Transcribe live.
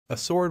A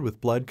sword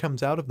with blood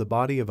comes out of the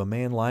body of a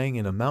man lying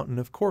in a mountain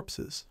of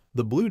corpses.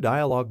 The blue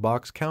dialogue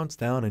box counts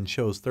down and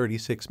shows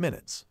 36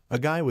 minutes. A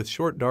guy with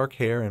short dark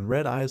hair and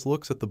red eyes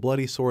looks at the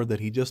bloody sword that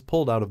he just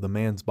pulled out of the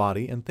man's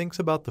body and thinks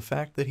about the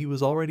fact that he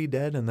was already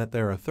dead and that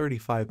there are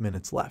 35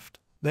 minutes left.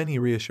 Then he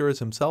reassures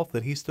himself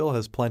that he still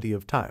has plenty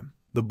of time.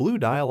 The blue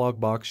dialogue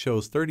box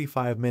shows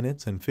 35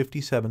 minutes and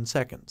 57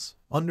 seconds.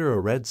 Under a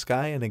red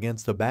sky and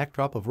against a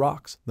backdrop of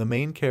rocks, the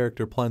main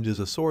character plunges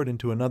a sword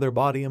into another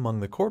body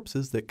among the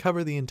corpses that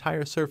cover the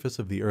entire surface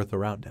of the earth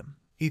around him.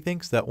 He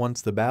thinks that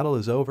once the battle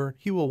is over,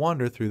 he will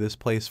wander through this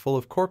place full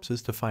of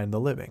corpses to find the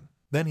living.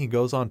 Then he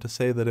goes on to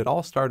say that it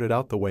all started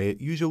out the way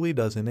it usually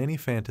does in any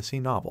fantasy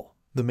novel.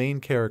 The main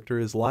character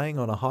is lying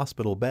on a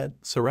hospital bed,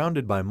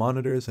 surrounded by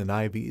monitors and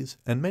IVs,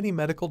 and many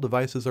medical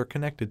devices are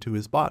connected to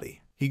his body.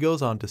 He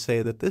goes on to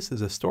say that this is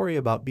a story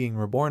about being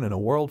reborn in a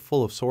world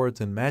full of swords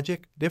and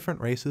magic,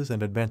 different races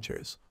and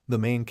adventures. The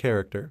main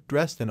character,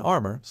 dressed in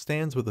armor,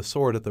 stands with a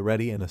sword at the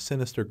ready and a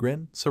sinister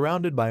grin,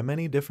 surrounded by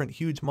many different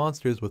huge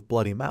monsters with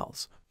bloody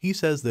mouths. He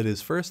says that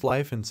his first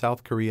life in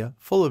South Korea,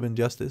 full of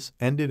injustice,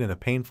 ended in a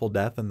painful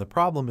death, and the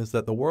problem is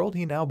that the world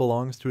he now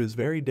belongs to is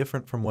very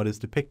different from what is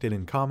depicted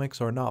in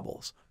comics or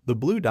novels. The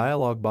blue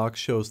dialogue box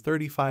shows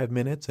 35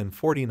 minutes and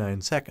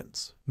 49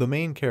 seconds. The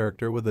main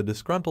character with a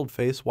disgruntled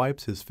face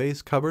wipes his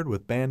face covered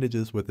with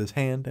bandages with his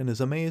hand and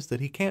is amazed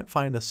that he can't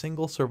find a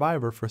single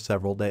survivor for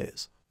several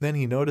days. Then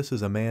he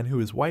notices a man who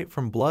is white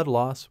from blood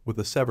loss with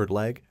a severed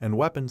leg and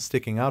weapons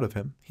sticking out of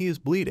him. He is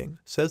bleeding,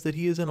 says that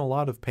he is in a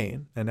lot of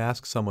pain, and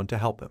asks someone to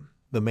help him.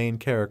 The main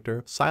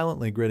character,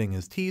 silently gritting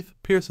his teeth,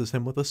 pierces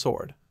him with a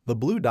sword. The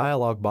blue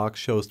dialogue box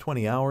shows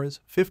 20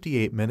 hours,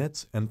 58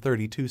 minutes, and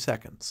 32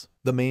 seconds.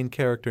 The main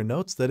character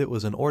notes that it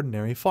was an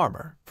ordinary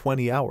farmer.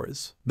 20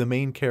 hours. The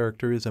main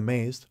character is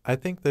amazed. I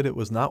think that it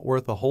was not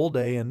worth a whole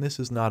day and this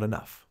is not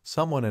enough.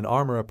 Someone in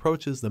armor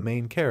approaches the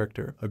main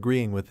character,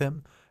 agreeing with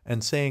him,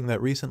 and saying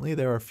that recently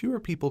there are fewer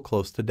people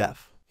close to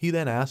death. He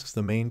then asks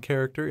the main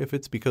character if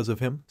it's because of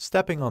him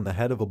stepping on the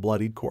head of a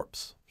bloodied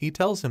corpse. He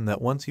tells him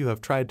that once you have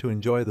tried to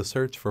enjoy the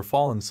search for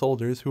fallen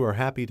soldiers who are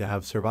happy to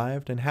have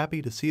survived and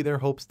happy to see their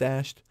hopes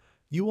dashed,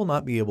 you will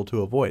not be able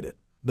to avoid it.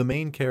 The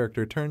main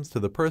character turns to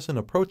the person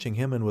approaching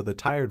him and with a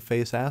tired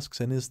face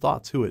asks in his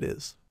thoughts who it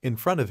is. In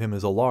front of him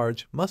is a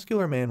large,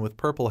 muscular man with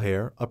purple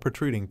hair, a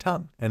protruding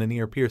tongue, and an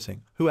ear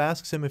piercing, who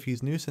asks him if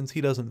he's new since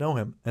he doesn't know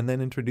him, and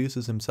then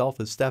introduces himself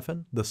as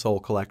Stefan, the soul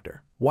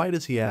collector. Why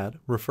does he add,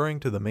 referring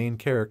to the main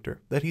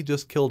character, that he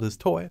just killed his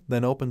toy,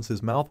 then opens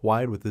his mouth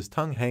wide with his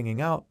tongue hanging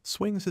out,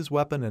 swings his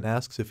weapon and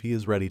asks if he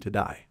is ready to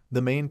die.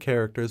 The main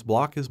characters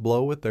block his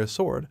blow with their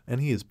sword,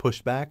 and he is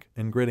pushed back,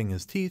 and gritting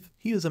his teeth,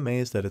 he is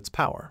amazed at its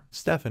power.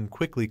 Stefan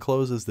quickly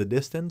closes the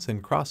distance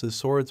and crosses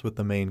swords with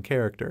the main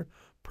character,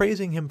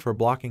 praising him for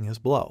blocking his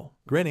blow.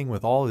 Grinning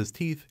with all his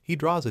teeth, he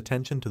draws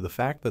attention to the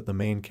fact that the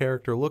main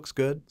character looks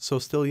good, so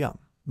still young.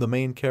 The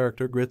main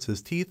character grits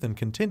his teeth and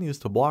continues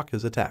to block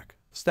his attack.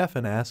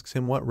 Stefan asks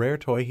him what rare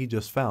toy he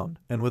just found,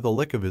 and with a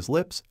lick of his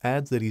lips,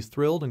 adds that he's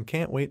thrilled and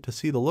can't wait to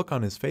see the look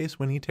on his face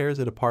when he tears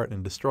it apart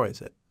and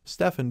destroys it.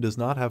 Stefan does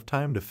not have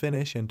time to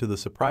finish, and to the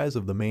surprise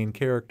of the main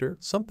character,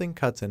 something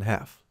cuts in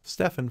half.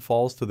 Stefan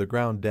falls to the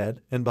ground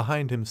dead, and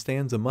behind him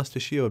stands a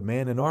mustachioed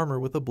man in armor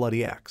with a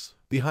bloody axe.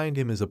 Behind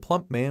him is a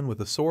plump man with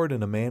a sword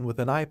and a man with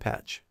an eye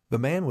patch. The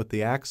man with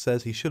the axe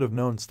says he should have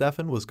known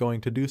Stefan was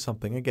going to do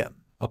something again.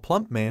 A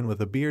plump man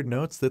with a beard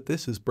notes that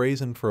this is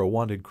brazen for a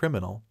wanted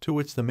criminal, to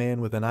which the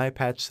man with an eye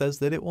patch says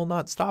that it will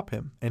not stop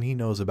him, and he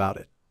knows about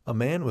it. A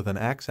man with an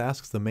axe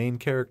asks the main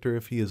character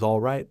if he is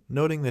alright,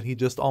 noting that he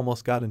just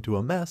almost got into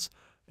a mess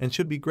and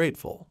should be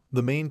grateful.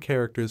 The main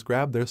characters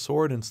grab their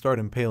sword and start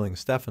impaling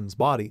Stefan's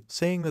body,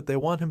 saying that they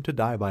want him to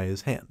die by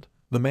his hand.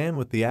 The man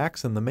with the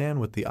axe and the man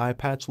with the eye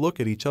patch look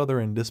at each other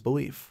in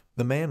disbelief.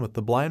 The man with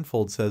the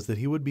blindfold says that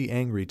he would be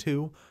angry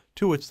too,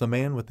 to which the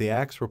man with the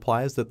axe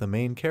replies that the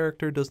main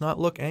character does not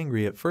look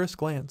angry at first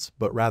glance,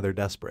 but rather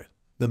desperate.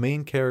 The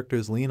main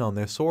characters lean on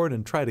their sword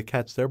and try to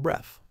catch their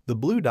breath. The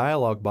blue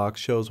dialogue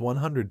box shows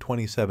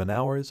 127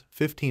 hours,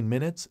 15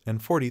 minutes,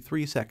 and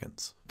 43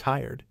 seconds.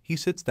 Tired, he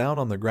sits down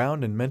on the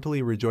ground and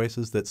mentally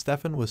rejoices that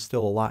Stefan was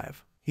still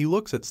alive. He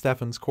looks at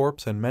Stefan's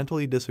corpse and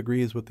mentally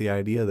disagrees with the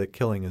idea that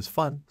killing is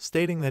fun,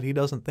 stating that he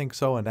doesn't think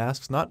so and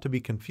asks not to be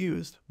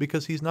confused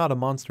because he's not a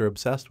monster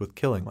obsessed with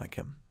killing like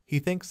him. He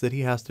thinks that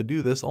he has to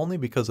do this only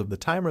because of the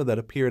timer that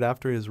appeared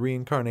after his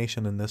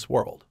reincarnation in this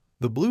world.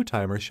 The blue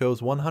timer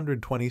shows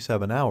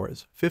 127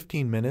 hours,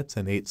 15 minutes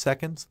and 8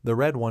 seconds, the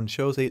red one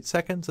shows 8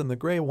 seconds and the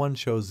gray one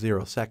shows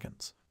 0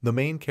 seconds. The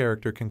main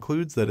character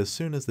concludes that as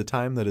soon as the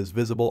time that is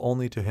visible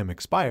only to him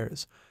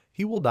expires,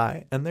 he will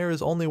die, and there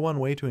is only one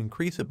way to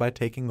increase it by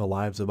taking the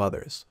lives of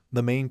others.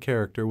 The main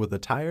character with a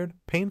tired,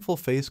 painful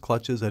face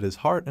clutches at his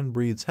heart and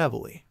breathes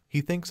heavily.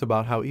 He thinks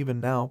about how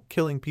even now,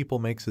 killing people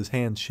makes his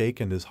hands shake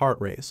and his heart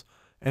race,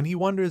 and he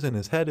wonders in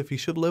his head if he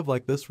should live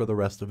like this for the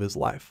rest of his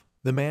life.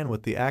 The man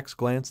with the axe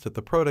glanced at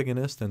the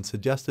protagonist and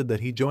suggested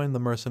that he join the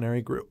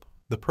mercenary group.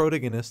 The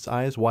protagonist's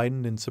eyes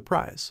widened in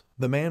surprise.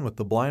 The man with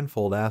the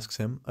blindfold asks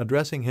him,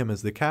 addressing him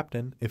as the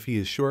captain, if he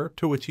is sure,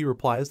 to which he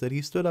replies that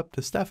he stood up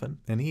to Stefan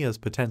and he has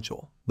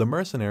potential. The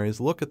mercenaries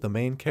look at the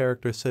main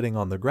character sitting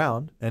on the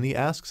ground, and he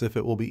asks if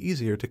it will be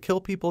easier to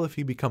kill people if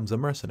he becomes a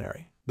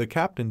mercenary. The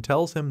captain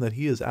tells him that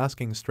he is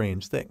asking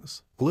strange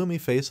things. Gloomy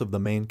face of the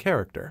main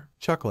character.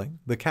 Chuckling,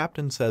 the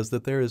captain says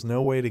that there is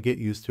no way to get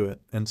used to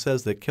it, and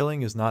says that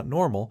killing is not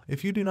normal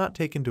if you do not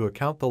take into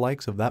account the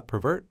likes of that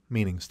pervert,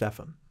 meaning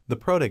Stefan. The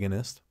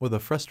protagonist, with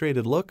a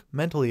frustrated look,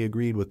 mentally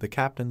agreed with the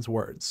captain's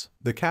words.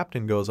 The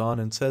captain goes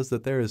on and says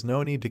that there is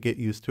no need to get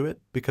used to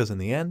it, because in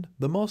the end,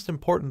 the most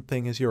important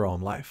thing is your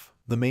own life.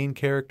 The main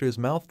character's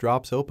mouth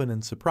drops open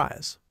in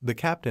surprise. The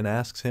captain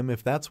asks him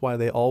if that's why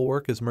they all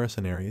work as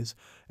mercenaries,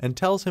 and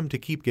tells him to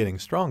keep getting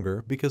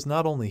stronger because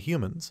not only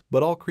humans,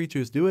 but all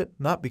creatures do it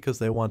not because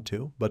they want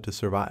to, but to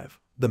survive.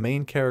 The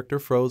main character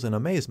froze in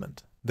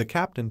amazement. The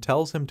captain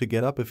tells him to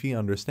get up if he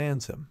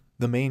understands him.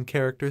 The main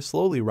character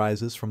slowly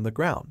rises from the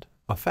ground.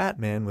 A fat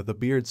man with a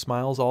beard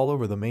smiles all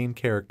over the main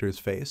character's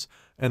face,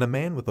 and a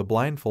man with a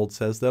blindfold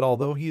says that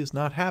although he is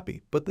not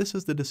happy, but this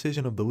is the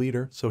decision of the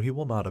leader, so he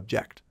will not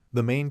object.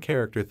 The main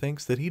character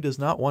thinks that he does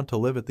not want to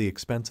live at the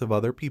expense of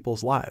other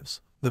people's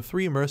lives. The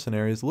three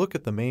mercenaries look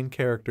at the main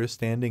character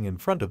standing in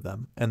front of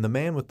them, and the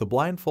man with the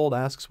blindfold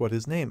asks what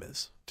his name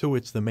is, to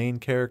which the main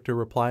character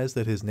replies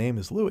that his name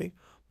is Louis,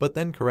 but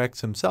then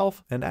corrects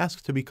himself and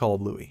asks to be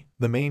called Louis.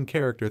 The main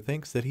character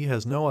thinks that he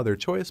has no other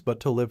choice but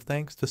to live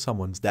thanks to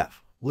someone's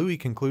death. Louis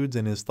concludes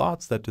in his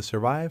thoughts that to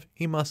survive,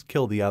 he must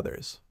kill the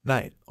others.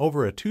 Night.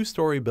 Over a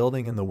two-story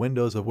building in the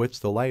windows of which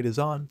the light is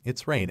on,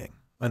 it's raining.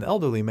 An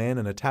elderly man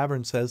in a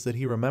tavern says that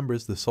he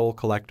remembers the soul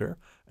collector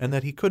and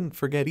that he couldn't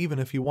forget even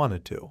if he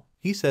wanted to.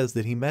 He says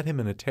that he met him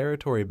in a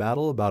territory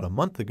battle about a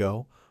month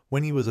ago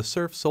when he was a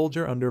serf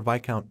soldier under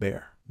Viscount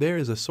Bear. There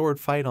is a sword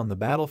fight on the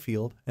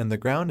battlefield, and the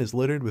ground is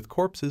littered with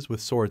corpses with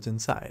swords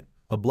inside.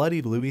 A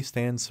bloodied Louis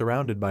stands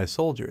surrounded by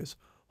soldiers,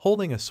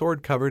 holding a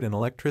sword covered in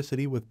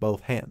electricity with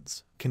both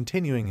hands.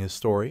 Continuing his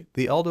story,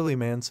 the elderly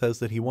man says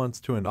that he wants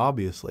to end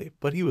obviously,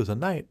 but he was a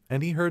knight,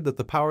 and he heard that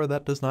the power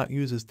that does not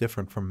use is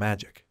different from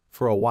magic.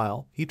 For a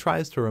while, he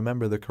tries to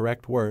remember the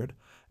correct word,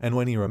 and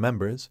when he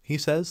remembers, he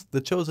says,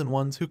 the chosen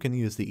ones who can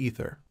use the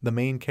ether. The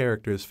main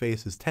character's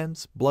face is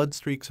tense, blood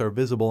streaks are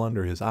visible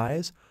under his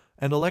eyes,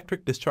 and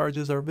electric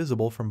discharges are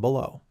visible from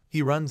below.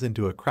 He runs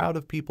into a crowd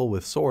of people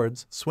with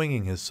swords,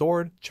 swinging his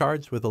sword,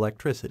 charged with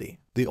electricity.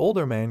 The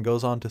older man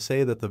goes on to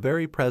say that the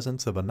very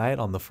presence of a knight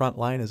on the front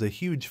line is a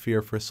huge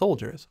fear for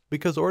soldiers,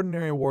 because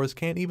ordinary wars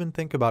can't even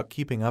think about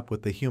keeping up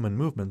with the human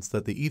movements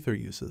that the ether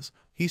uses.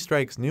 He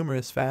strikes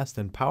numerous fast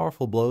and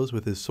powerful blows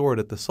with his sword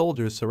at the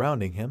soldiers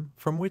surrounding him,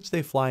 from which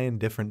they fly in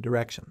different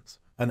directions.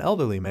 An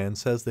elderly man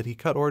says that he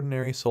cut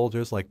ordinary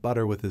soldiers like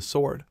butter with his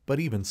sword, but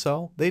even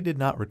so, they did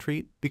not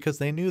retreat because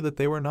they knew that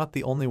they were not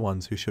the only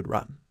ones who should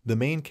run. The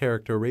main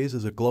character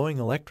raises a glowing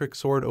electric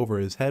sword over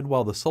his head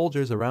while the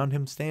soldiers around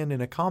him stand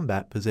in a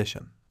combat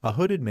position. A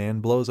hooded man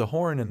blows a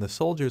horn and the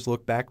soldiers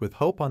look back with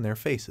hope on their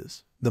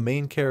faces. The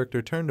main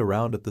character turned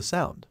around at the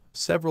sound.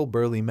 Several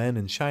burly men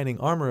in shining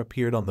armor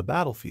appeared on the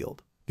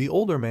battlefield. The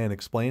older man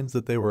explains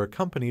that they were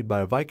accompanied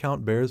by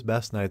Viscount Bear's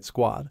best knight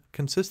squad,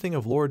 consisting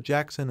of Lord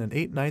Jackson and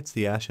 8 knights,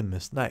 the Ashen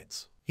Mist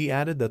Knights. He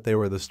added that they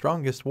were the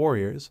strongest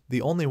warriors,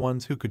 the only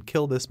ones who could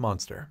kill this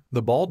monster.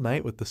 The bald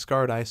knight with the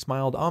scarred eye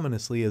smiled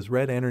ominously as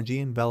red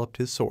energy enveloped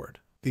his sword.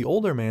 The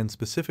older man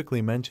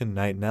specifically mentioned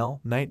Knight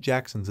Nell, Knight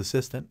Jackson's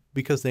assistant,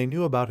 because they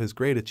knew about his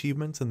great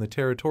achievements in the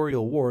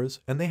territorial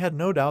wars, and they had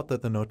no doubt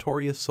that the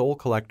notorious soul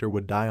collector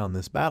would die on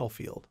this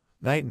battlefield.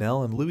 Knight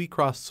Nell and Louis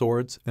crossed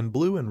swords, and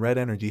blue and red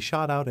energy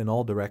shot out in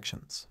all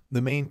directions.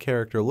 The main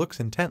character looks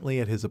intently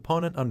at his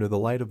opponent under the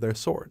light of their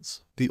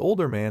swords. The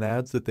older man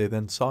adds that they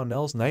then saw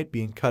Nell's knight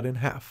being cut in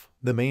half.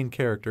 The main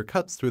character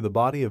cuts through the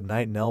body of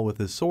Knight Nell with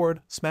his sword,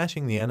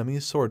 smashing the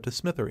enemy's sword to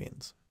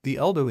smithereens. The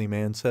elderly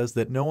man says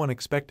that no one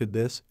expected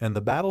this, and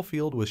the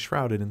battlefield was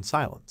shrouded in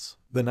silence.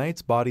 The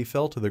knight's body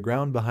fell to the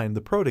ground behind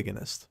the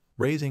protagonist.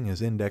 Raising his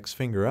index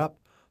finger up,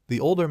 the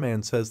older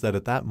man says that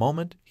at that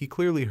moment, he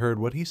clearly heard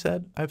what he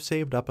said, "I've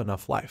saved up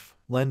enough life.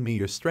 Lend me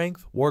your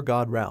strength, war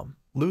god Realm."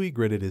 Louis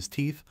gritted his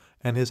teeth,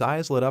 and his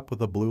eyes lit up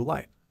with a blue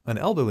light. An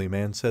elderly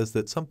man says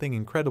that something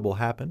incredible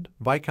happened.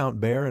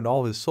 Viscount Bear and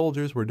all his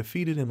soldiers were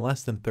defeated in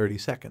less than 30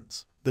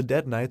 seconds. The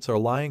dead knights are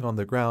lying on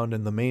the ground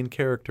and the main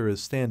character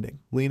is standing,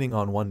 leaning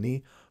on one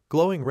knee,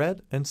 glowing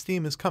red, and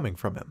steam is coming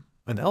from him.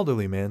 An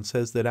elderly man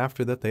says that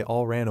after that they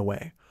all ran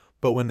away.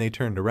 But when they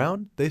turned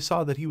around, they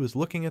saw that he was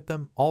looking at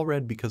them, all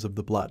red because of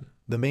the blood.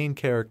 The main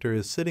character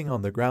is sitting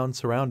on the ground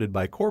surrounded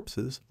by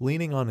corpses,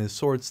 leaning on his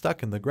sword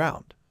stuck in the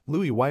ground.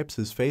 Louis wipes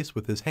his face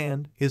with his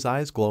hand, his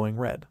eyes glowing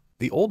red.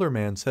 The older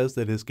man says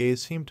that his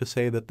gaze seemed to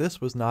say that this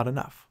was not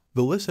enough.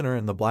 The listener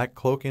in the black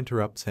cloak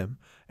interrupts him,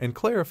 and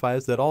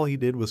clarifies that all he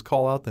did was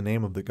call out the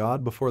name of the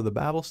god before the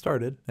battle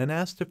started, and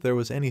asked if there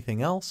was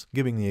anything else,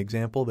 giving the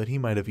example that he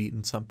might have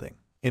eaten something.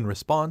 In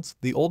response,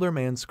 the older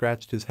man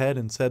scratched his head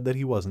and said that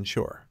he wasn't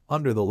sure.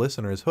 Under the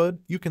listener's hood,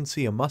 you can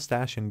see a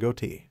mustache and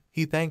goatee.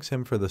 He thanks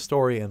him for the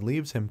story and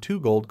leaves him 2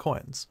 gold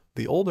coins.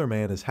 The older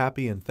man is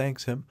happy and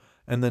thanks him,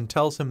 and then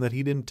tells him that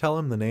he didn't tell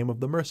him the name of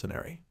the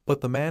mercenary.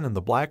 But the man in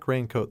the black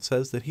raincoat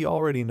says that he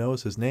already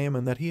knows his name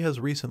and that he has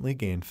recently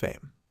gained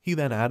fame. He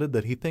then added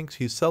that he thinks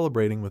he's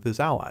celebrating with his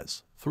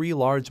allies. 3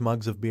 large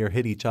mugs of beer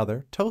hit each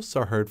other, toasts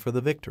are heard for the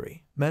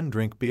victory. Men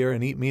drink beer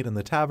and eat meat in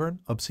the tavern,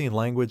 obscene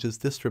language is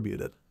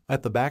distributed.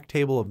 At the back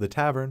table of the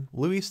tavern,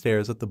 Louis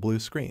stares at the blue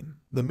screen.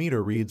 The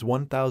meter reads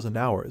 1,000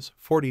 hours,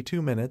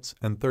 42 minutes,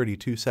 and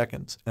 32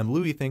 seconds, and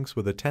Louis thinks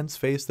with a tense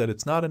face that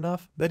it's not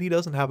enough, that he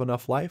doesn't have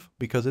enough life,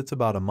 because it's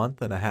about a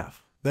month and a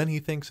half. Then he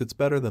thinks it's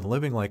better than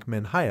living like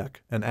Manhwa,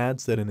 and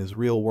adds that in his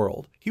real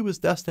world, he was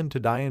destined to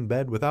die in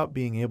bed without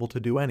being able to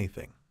do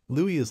anything.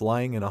 Louis is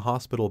lying in a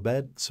hospital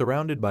bed,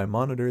 surrounded by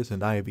monitors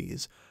and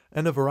IVs,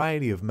 and a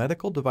variety of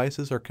medical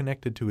devices are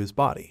connected to his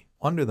body.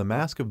 Under the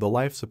mask of the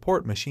life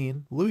support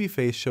machine, Louis'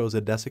 face shows a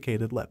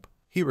desiccated lip.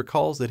 He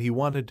recalls that he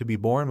wanted to be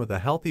born with a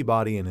healthy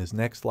body in his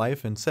next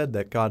life and said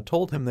that God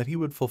told him that he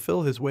would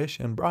fulfill his wish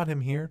and brought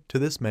him here to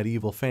this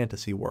medieval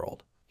fantasy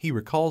world. He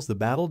recalls the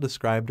battle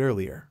described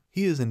earlier.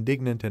 He is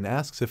indignant and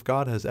asks if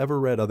God has ever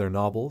read other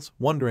novels,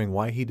 wondering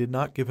why he did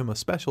not give him a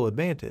special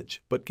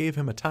advantage, but gave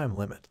him a time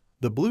limit.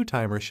 The blue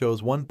timer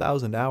shows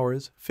 1,000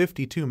 hours,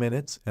 52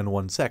 minutes, and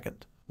 1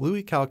 second.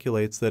 Louis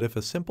calculates that if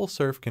a simple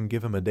serf can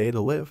give him a day to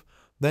live,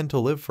 then to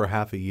live for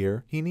half a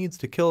year, he needs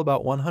to kill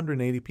about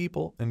 180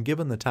 people, and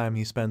given the time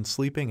he spends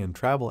sleeping and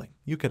traveling,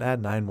 you can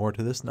add 9 more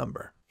to this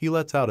number. He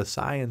lets out a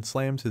sigh and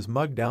slams his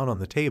mug down on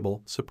the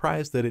table,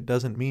 surprised that it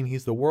doesn't mean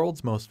he's the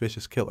world's most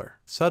vicious killer.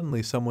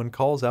 Suddenly someone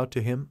calls out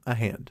to him, a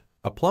hand.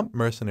 A plump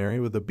mercenary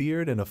with a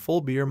beard and a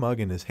full beer mug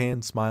in his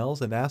hand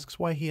smiles and asks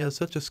why he has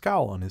such a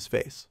scowl on his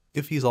face.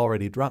 If he's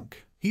already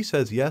drunk. He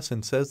says yes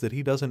and says that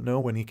he doesn't know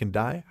when he can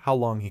die, how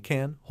long he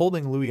can,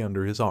 holding Louis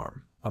under his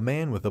arm. A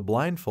man with a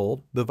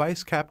blindfold, the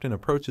vice captain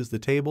approaches the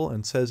table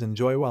and says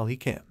enjoy while he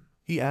can.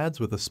 He adds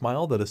with a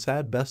smile that a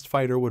sad best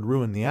fighter would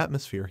ruin the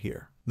atmosphere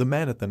here. The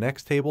man at the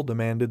next table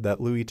demanded that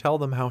Louis tell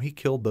them how he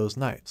killed those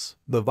knights.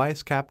 The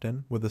vice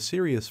captain, with a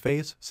serious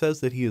face,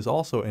 says that he is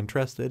also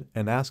interested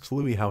and asks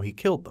Louis how he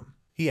killed them.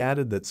 He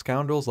added that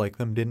scoundrels like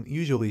them didn't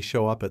usually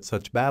show up at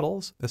such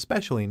battles,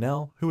 especially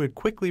Nell, who had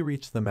quickly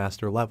reached the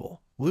master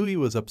level. Louis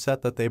was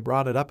upset that they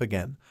brought it up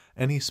again,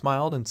 and he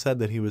smiled and said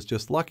that he was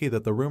just lucky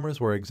that the rumors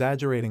were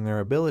exaggerating their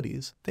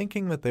abilities,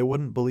 thinking that they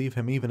wouldn't believe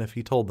him even if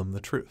he told them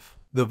the truth.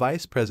 The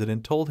vice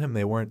president told him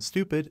they weren't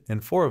stupid,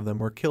 and 4 of them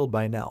were killed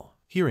by Nell.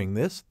 Hearing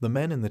this, the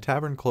men in the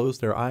tavern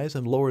closed their eyes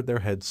and lowered their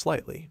heads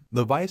slightly.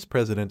 The vice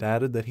president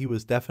added that he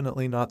was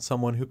definitely not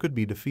someone who could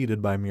be defeated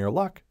by mere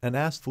luck, and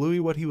asked Louis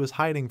what he was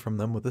hiding from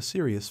them with a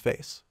serious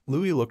face.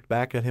 Louis looked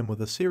back at him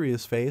with a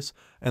serious face,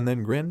 and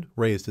then grinned,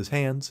 raised his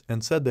hands,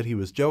 and said that he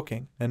was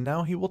joking, and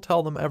now he will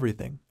tell them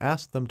everything,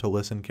 asked them to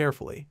listen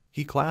carefully.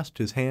 He clasped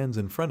his hands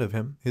in front of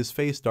him, his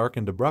face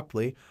darkened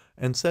abruptly,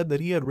 and said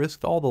that he had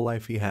risked all the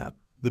life he had.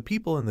 The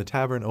people in the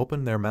tavern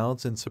opened their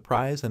mouths in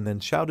surprise and then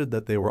shouted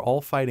that they were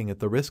all fighting at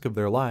the risk of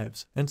their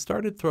lives, and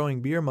started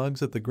throwing beer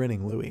mugs at the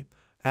grinning Louis,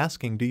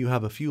 asking, "Do you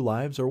have a few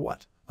lives or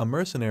what?" A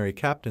mercenary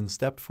captain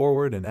stepped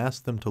forward and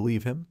asked them to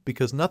leave him,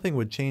 because nothing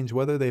would change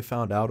whether they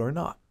found out or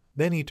not.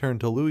 Then he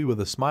turned to Louis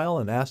with a smile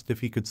and asked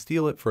if he could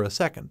steal it for a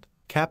second.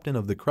 Captain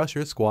of the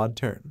Crusher Squad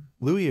turn.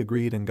 Louis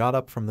agreed and got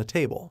up from the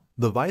table.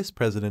 The vice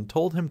president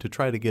told him to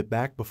try to get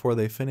back before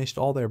they finished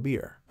all their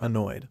beer.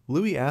 Annoyed,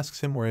 Louis asks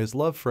him where his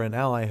love for an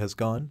ally has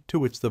gone, to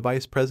which the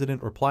vice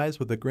president replies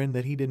with a grin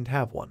that he didn't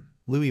have one.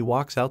 Louis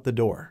walks out the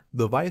door.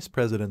 The vice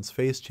president's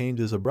face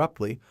changes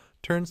abruptly,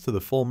 turns to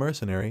the full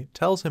mercenary,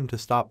 tells him to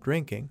stop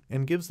drinking,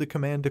 and gives the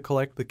command to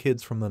collect the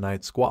kids from the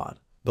night squad.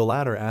 The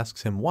latter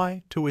asks him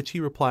why, to which he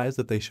replies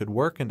that they should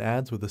work and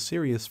adds with a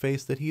serious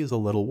face that he is a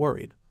little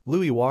worried.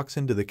 Louis walks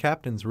into the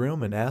captain's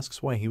room and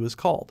asks why he was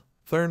called.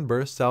 Thurn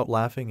bursts out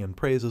laughing and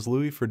praises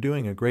Louis for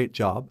doing a great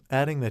job,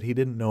 adding that he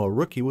didn't know a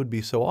rookie would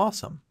be so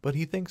awesome, but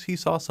he thinks he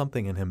saw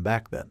something in him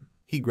back then.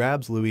 He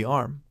grabs Louis'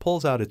 arm,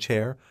 pulls out a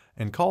chair,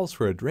 and calls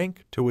for a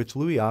drink, to which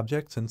Louis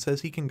objects and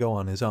says he can go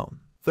on his own.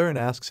 Thurn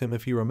asks him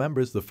if he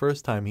remembers the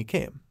first time he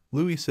came.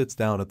 Louis sits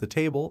down at the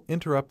table,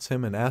 interrupts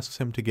him and asks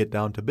him to get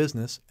down to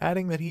business,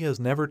 adding that he has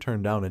never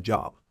turned down a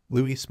job.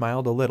 Louis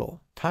smiled a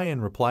little.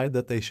 Tyan replied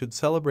that they should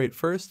celebrate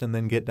first and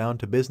then get down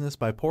to business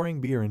by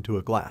pouring beer into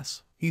a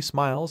glass. He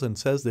smiles and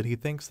says that he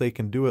thinks they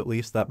can do at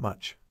least that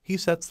much. He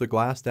sets the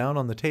glass down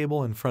on the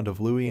table in front of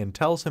Louis and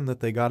tells him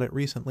that they got it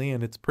recently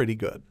and it's pretty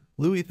good.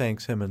 Louis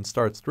thanks him and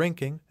starts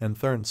drinking, and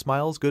Thurn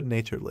smiles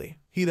good-naturedly.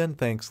 He then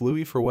thanks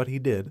Louis for what he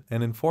did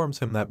and informs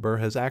him that Burr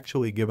has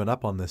actually given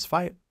up on this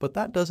fight, but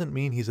that doesn't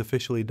mean he's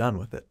officially done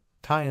with it.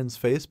 Tyan's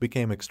face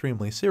became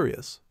extremely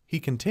serious. He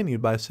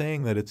continued by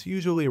saying that it's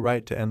usually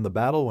right to end the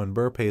battle when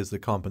Burr pays the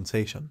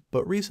compensation,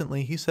 but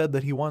recently he said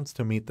that he wants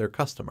to meet their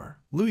customer.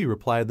 Louis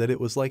replied that it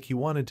was like he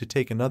wanted to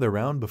take another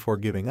round before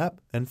giving up,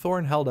 and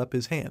Thorn held up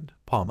his hand,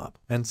 palm up,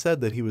 and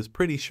said that he was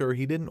pretty sure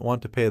he didn't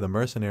want to pay the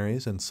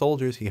mercenaries and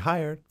soldiers he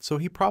hired, so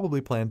he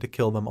probably planned to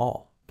kill them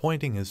all.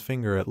 Pointing his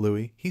finger at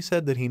Louis, he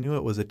said that he knew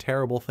it was a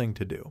terrible thing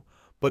to do,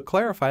 but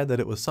clarified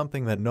that it was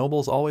something that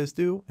nobles always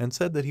do and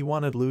said that he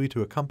wanted Louis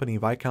to accompany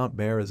Viscount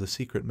Bear as a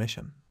secret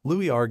mission.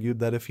 Louis argued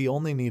that if he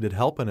only needed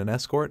help and an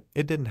escort,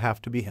 it didn't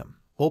have to be him.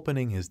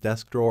 Opening his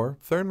desk drawer,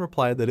 Thurn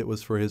replied that it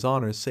was for his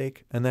honor's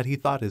sake and that he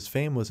thought his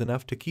fame was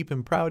enough to keep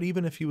him proud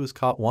even if he was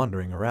caught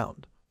wandering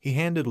around. He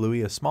handed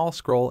Louis a small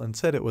scroll and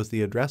said it was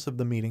the address of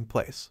the meeting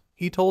place.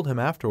 He told him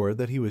afterward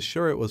that he was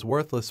sure it was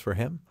worthless for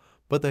him,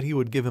 but that he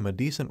would give him a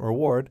decent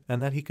reward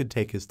and that he could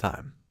take his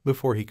time.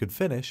 Before he could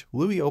finish,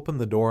 Louis opened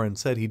the door and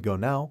said he'd go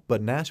now,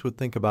 but Nash would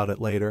think about it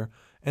later,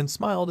 and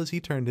smiled as he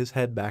turned his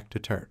head back to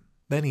turn.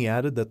 Then he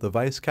added that the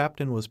vice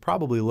captain was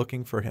probably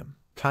looking for him.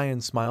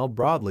 Kyan smiled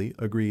broadly,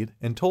 agreed,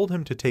 and told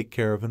him to take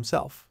care of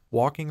himself.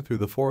 Walking through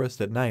the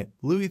forest at night,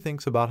 Louis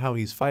thinks about how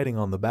he's fighting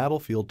on the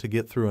battlefield to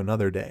get through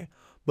another day,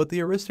 but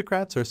the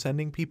aristocrats are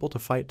sending people to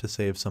fight to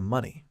save some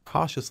money.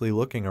 Cautiously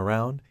looking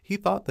around, he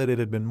thought that it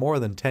had been more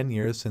than 10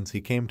 years since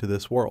he came to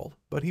this world,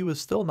 but he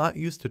was still not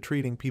used to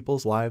treating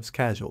people's lives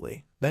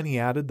casually. Then he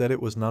added that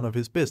it was none of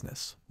his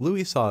business.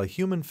 Louis saw a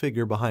human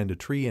figure behind a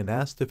tree and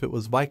asked if it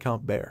was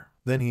Viscount Bear.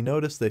 Then he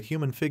noticed that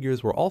human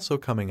figures were also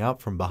coming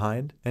out from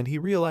behind, and he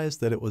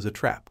realized that it was a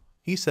trap.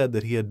 He said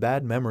that he had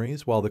bad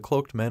memories while the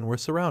cloaked men were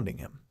surrounding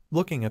him.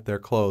 Looking at their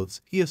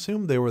clothes, he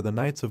assumed they were the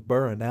Knights of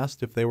Bur and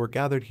asked if they were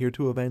gathered here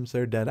to avenge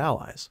their dead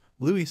allies.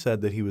 Louis said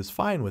that he was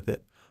fine with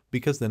it,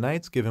 because the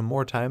knights give him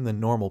more time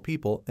than normal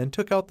people, and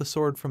took out the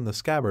sword from the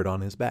scabbard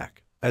on his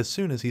back. As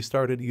soon as he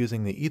started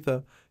using the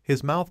ether,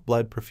 his mouth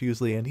bled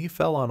profusely and he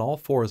fell on all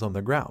fours on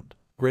the ground.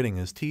 Gritting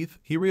his teeth,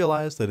 he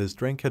realized that his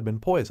drink had been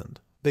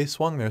poisoned. They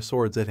swung their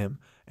swords at him,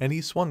 and he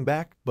swung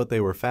back, but they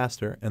were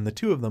faster, and the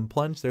two of them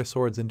plunged their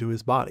swords into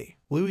his body.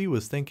 Louis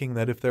was thinking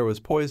that if there was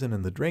poison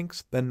in the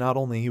drinks, then not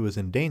only he was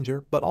in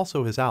danger, but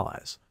also his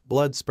allies.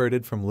 Blood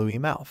spurted from Louis'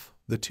 mouth.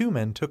 The two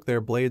men took their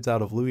blades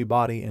out of Louis'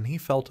 body and he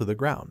fell to the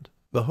ground.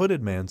 The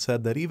hooded man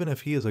said that even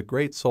if he is a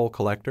great soul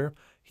collector,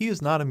 he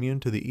is not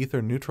immune to the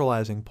ether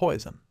neutralizing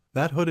poison.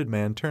 That hooded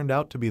man turned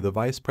out to be the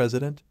vice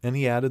president, and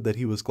he added that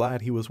he was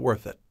glad he was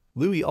worth it.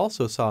 Louis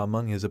also saw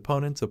among his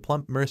opponents a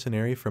plump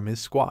mercenary from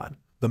his squad.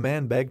 The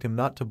man begged him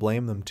not to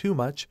blame them too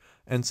much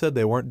and said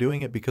they weren't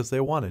doing it because they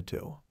wanted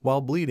to.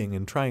 While bleeding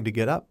and trying to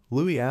get up,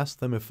 Louis asked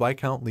them if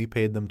Viscount Lee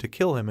paid them to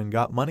kill him and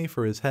got money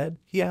for his head.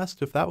 He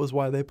asked if that was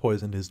why they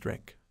poisoned his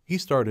drink. He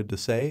started to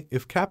say,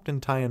 "If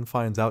Captain Tyan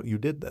finds out you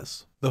did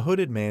this." The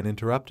hooded man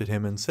interrupted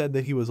him and said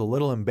that he was a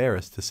little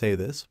embarrassed to say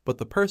this, but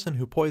the person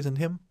who poisoned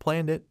him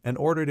planned it and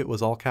ordered it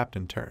was all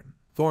Captain Turn.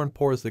 Thorn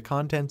pours the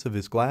contents of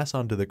his glass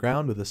onto the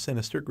ground with a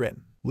sinister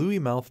grin. Louis'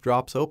 mouth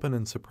drops open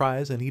in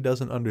surprise and he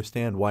doesn't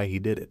understand why he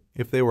did it.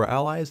 If they were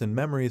allies and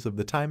memories of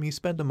the time he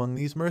spent among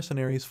these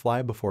mercenaries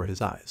fly before his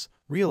eyes.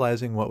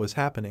 Realizing what was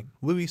happening,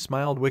 Louis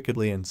smiled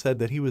wickedly and said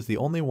that he was the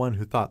only one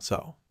who thought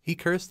so. He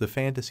cursed the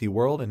fantasy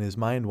world in his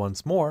mind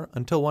once more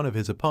until one of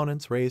his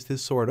opponents raised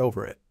his sword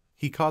over it.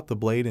 He caught the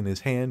blade in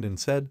his hand and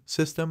said,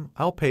 "System,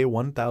 I'll pay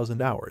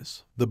 1,000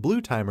 hours. The blue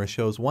timer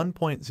shows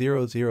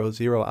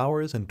 1.000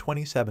 hours and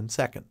 27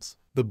 seconds.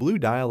 The blue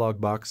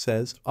dialog box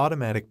says,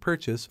 automatic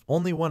purchase,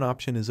 only one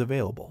option is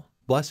available.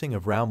 Blessing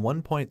of round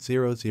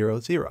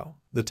 1.000.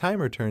 The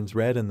timer turns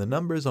red and the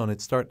numbers on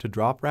it start to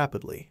drop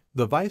rapidly.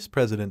 The vice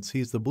president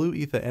sees the blue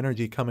ether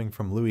energy coming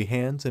from Louis'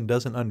 hands and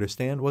doesn't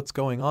understand what's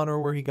going on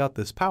or where he got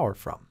this power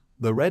from.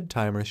 The red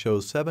timer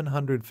shows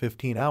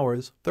 715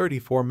 hours,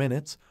 34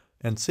 minutes,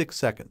 and 6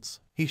 seconds.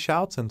 He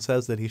shouts and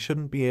says that he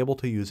shouldn't be able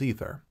to use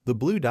ether. The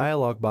blue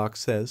dialog box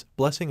says,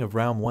 blessing of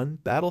round 1,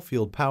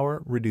 battlefield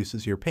power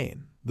reduces your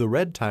pain. The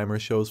red timer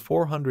shows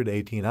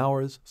 418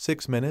 hours,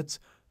 6 minutes,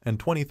 and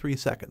 23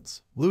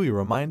 seconds. Louis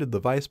reminded the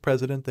vice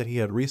president that he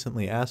had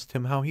recently asked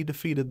him how he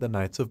defeated the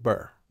Knights of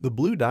Bur. The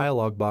blue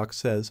dialog box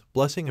says,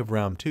 blessing of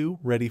round 2,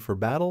 ready for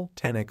battle,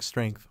 10x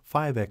strength,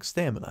 5x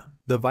stamina.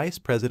 The vice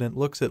president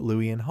looks at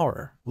Louis in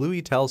horror.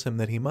 Louis tells him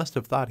that he must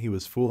have thought he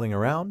was fooling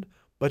around,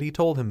 but he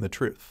told him the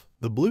truth.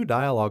 The blue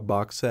dialog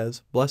box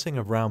says, blessing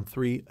of round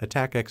 3,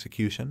 attack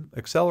execution,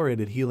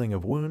 accelerated healing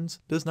of wounds,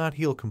 does not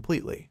heal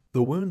completely.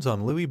 The wounds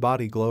on Louis'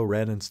 body glow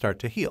red and start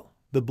to heal.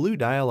 The blue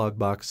dialog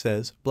box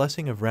says,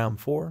 blessing of round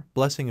 4,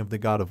 blessing of the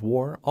god of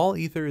war, all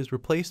ether is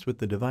replaced with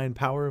the divine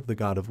power of the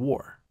god of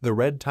war. The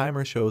red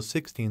timer shows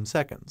 16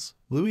 seconds.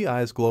 Louis'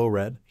 eyes glow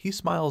red, he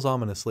smiles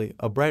ominously,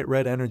 a bright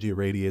red energy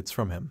radiates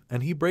from him,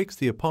 and he breaks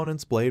the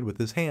opponent's blade with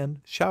his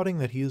hand, shouting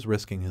that he is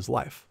risking his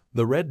life.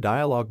 The red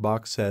dialog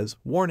box says,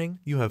 warning,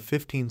 you have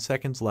 15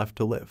 seconds left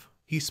to live.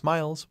 He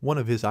smiles, one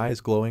of his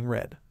eyes glowing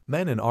red.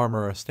 Men in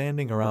armor are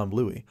standing around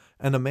Louis,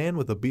 and a man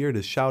with a beard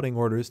is shouting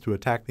orders to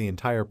attack the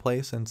entire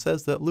place and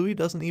says that Louis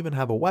doesn't even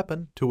have a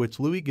weapon, to which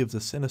Louis gives a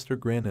sinister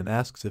grin and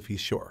asks if he's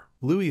sure.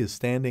 Louis is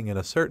standing in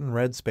a certain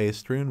red space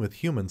strewn with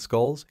human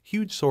skulls,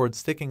 huge swords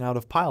sticking out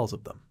of piles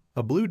of them.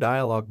 A blue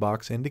dialog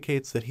box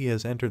indicates that he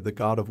has entered the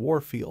God of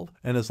War field,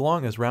 and as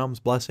long as Raum's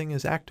blessing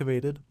is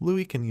activated,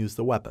 Louis can use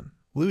the weapon.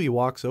 Louis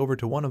walks over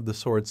to one of the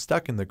swords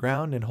stuck in the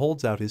ground and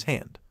holds out his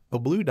hand. A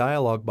blue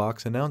dialog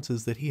box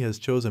announces that he has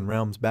chosen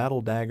Raum's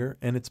battle dagger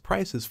and its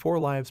price is 4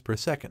 lives per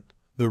second.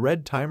 The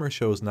red timer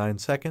shows 9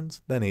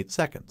 seconds, then 8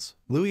 seconds.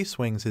 Louis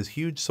swings his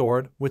huge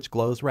sword, which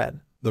glows red.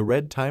 The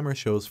red timer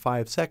shows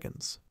 5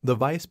 seconds. The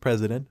vice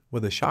president,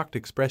 with a shocked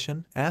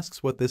expression,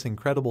 asks what this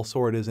incredible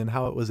sword is and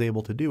how it was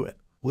able to do it.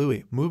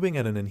 Louis, moving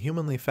at an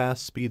inhumanly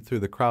fast speed through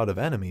the crowd of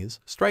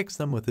enemies, strikes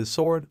them with his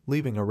sword,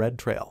 leaving a red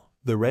trail.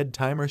 The red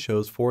timer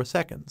shows 4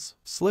 seconds.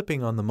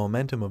 Slipping on the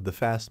momentum of the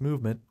fast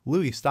movement,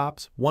 Louis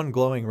stops, one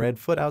glowing red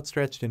foot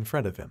outstretched in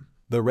front of him.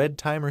 The red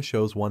timer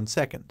shows 1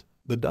 second.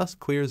 The dust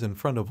clears in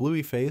front of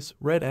Louis' face,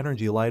 red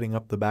energy lighting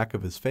up the back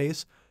of his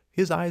face,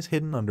 his eyes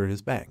hidden under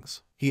his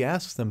bangs. He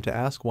asks them to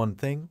ask one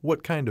thing,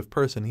 what kind of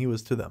person he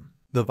was to them.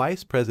 The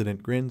vice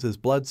president grins as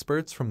blood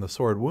spurts from the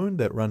sword wound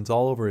that runs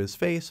all over his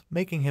face,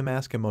 making him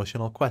ask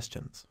emotional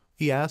questions.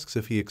 He asks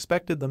if he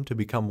expected them to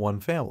become one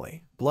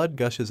family. Blood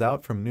gushes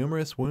out from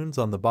numerous wounds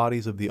on the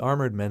bodies of the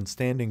armored men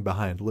standing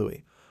behind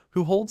Louis,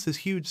 who holds his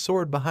huge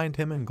sword behind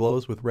him and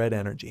glows with red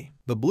energy.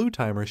 The blue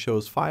timer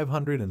shows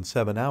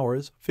 507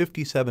 hours,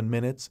 57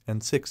 minutes,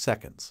 and 6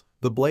 seconds.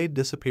 The blade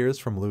disappears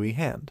from Louis'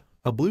 hand.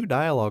 A blue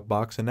dialogue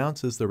box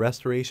announces the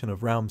restoration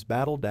of Raum's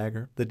battle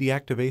dagger, the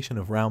deactivation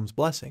of Raum's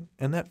blessing,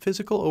 and that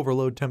physical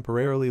overload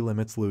temporarily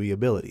limits Louis'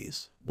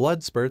 abilities.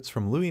 Blood spurts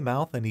from Louis'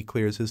 mouth and he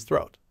clears his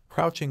throat.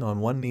 Crouching on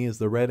one knee as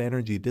the red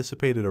energy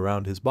dissipated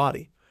around his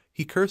body,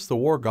 he cursed the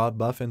war god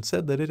buff and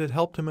said that it had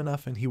helped him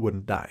enough and he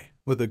wouldn't die.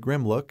 With a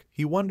grim look,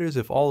 he wonders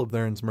if all of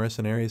Thurn's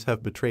mercenaries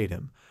have betrayed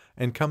him,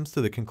 and comes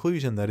to the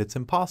conclusion that it's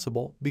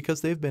impossible because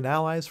they've been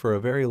allies for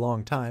a very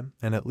long time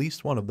and at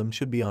least one of them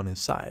should be on his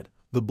side.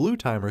 The blue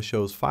timer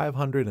shows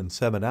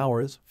 507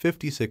 hours,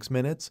 56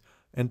 minutes,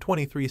 and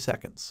 23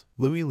 seconds.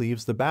 Louis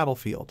leaves the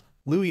battlefield.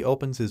 Louis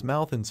opens his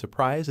mouth in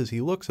surprise as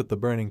he looks at the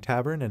burning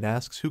tavern and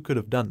asks who could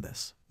have done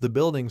this. The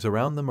buildings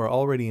around them are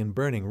already in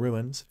burning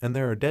ruins, and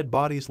there are dead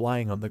bodies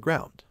lying on the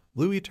ground.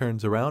 Louis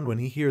turns around when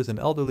he hears an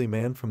elderly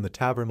man from the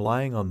tavern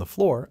lying on the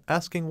floor,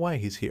 asking why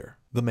he's here.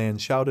 The man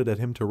shouted at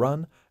him to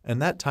run,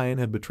 and that Tyan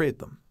had betrayed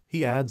them.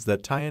 He adds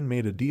that Tyan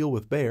made a deal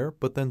with Bear,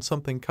 but then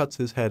something cuts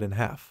his head in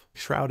half.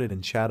 Shrouded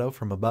in shadow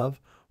from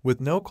above, with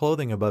no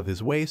clothing above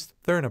his waist,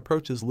 Thurn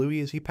approaches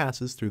Louis as he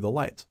passes through the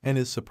lights, and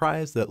is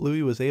surprised that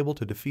Louis was able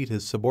to defeat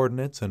his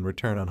subordinates and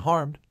return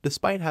unharmed,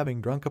 despite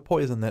having drunk a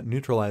poison that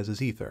neutralizes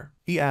ether.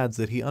 He adds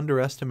that he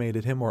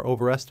underestimated him or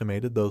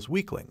overestimated those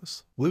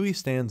weaklings. Louis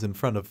stands in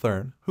front of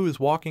Thurn, who is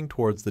walking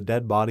towards the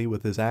dead body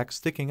with his axe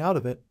sticking out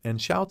of it,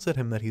 and shouts at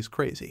him that he's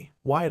crazy.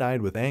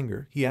 Wide-eyed with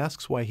anger, he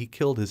asks why he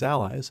killed his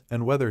allies,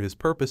 and whether his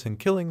purpose in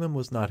killing them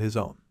was not his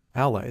own.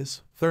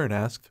 Allies? Thurn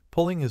asked,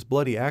 pulling his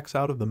bloody axe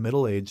out of the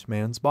middle-aged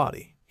man's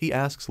body. He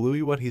asks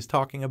Louis what he's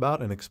talking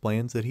about and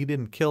explains that he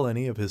didn't kill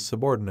any of his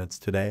subordinates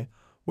today,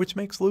 which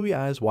makes Louis'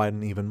 eyes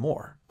widen even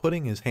more.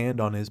 Putting his hand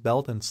on his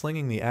belt and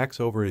slinging the axe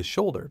over his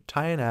shoulder,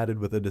 Tyan added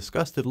with a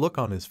disgusted look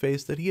on his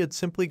face that he had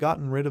simply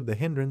gotten rid of the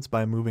hindrance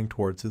by moving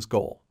towards his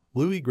goal.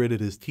 Louis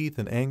gritted his teeth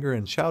in anger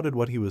and shouted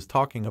what he was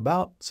talking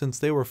about, since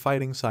they were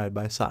fighting side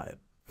by side.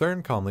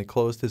 Thurn calmly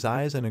closed his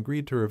eyes and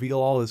agreed to reveal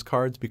all his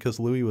cards because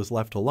Louis was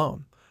left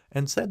alone,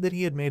 and said that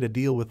he had made a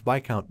deal with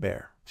Viscount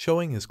Bear.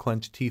 Showing his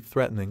clenched teeth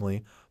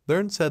threateningly,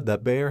 Thurn said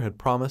that Bear had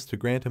promised to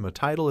grant him a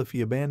title if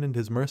he abandoned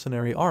his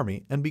mercenary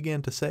army, and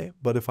began to say,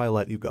 "But if I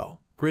let you go."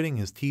 Gritting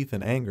his teeth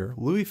in anger,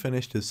 Louis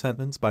finished his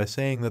sentence by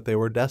saying that they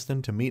were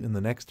destined to meet in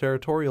the next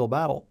territorial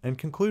battle, and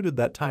concluded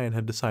that Tyan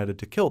had decided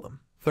to kill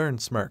them. Thurn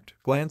smirked,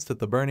 glanced at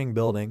the burning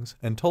buildings,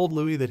 and told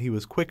Louis that he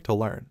was quick to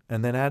learn,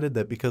 and then added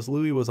that because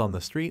Louis was on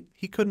the street,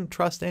 he couldn't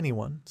trust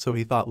anyone, so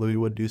he thought Louis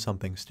would do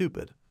something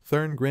stupid.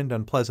 Thurn grinned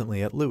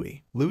unpleasantly at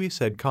Louis. Louis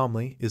said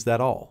calmly, "Is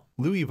that all?"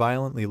 Louis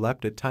violently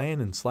leapt at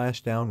Tyan and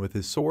slashed down with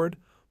his sword,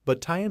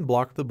 but Tyan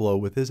blocked the blow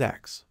with his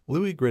axe.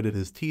 Louis gritted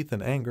his teeth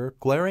in anger,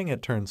 glaring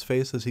at Thurn's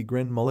face as he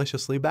grinned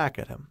maliciously back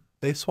at him.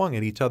 They swung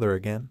at each other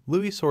again,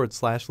 Louis' sword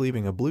slash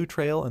leaving a blue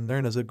trail and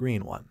Thurn as a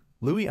green one.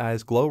 Louis'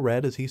 eyes glow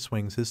red as he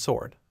swings his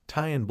sword.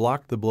 Tyan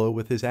blocked the blow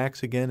with his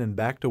axe again and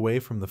backed away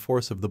from the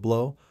force of the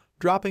blow,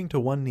 dropping to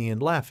one knee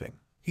and laughing.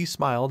 He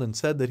smiled and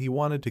said that he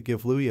wanted to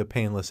give Louis a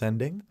painless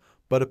ending,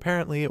 but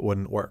apparently it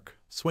wouldn't work.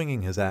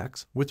 Swinging his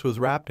axe, which was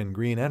wrapped in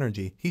green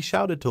energy, he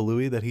shouted to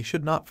Louis that he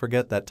should not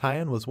forget that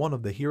Tyan was one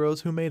of the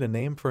heroes who made a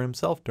name for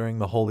himself during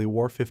the Holy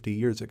War 50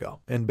 years ago,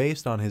 and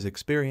based on his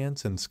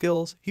experience and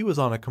skills, he was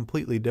on a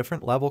completely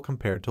different level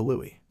compared to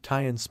Louis.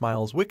 Tyan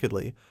smiles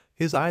wickedly,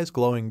 his eyes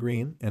glowing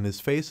green, and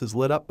his face is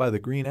lit up by the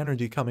green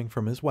energy coming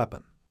from his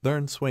weapon.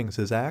 Thurn swings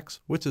his axe,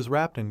 which is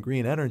wrapped in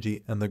green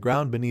energy, and the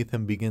ground beneath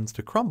him begins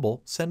to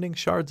crumble, sending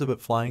shards of it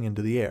flying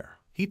into the air.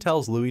 He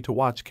tells Louis to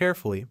watch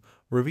carefully,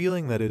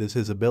 revealing that it is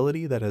his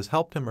ability that has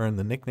helped him earn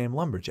the nickname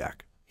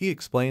Lumberjack. He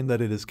explained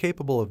that it is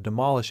capable of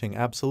demolishing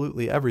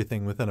absolutely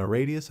everything within a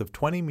radius of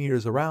 20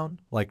 meters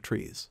around, like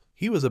trees.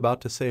 He was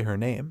about to say her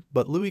name,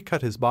 but Louis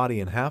cut his body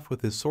in half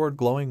with his sword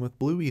glowing with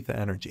blue ether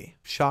energy.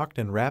 Shocked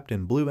and wrapped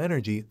in blue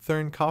energy,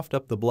 Thurn coughed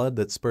up the blood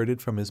that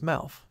spurted from his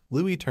mouth.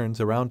 Louis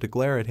turns around to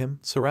glare at him,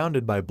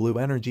 surrounded by blue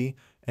energy,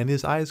 and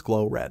his eyes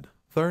glow red.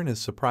 Thurn is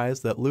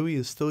surprised that Louis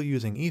is still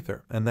using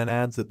ether and then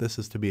adds that this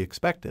is to be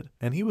expected,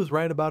 and he was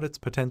right about its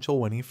potential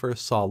when he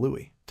first saw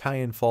Louis.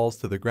 Tyan falls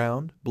to the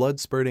ground, blood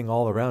spurting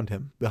all around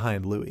him,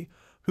 behind Louis,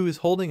 who is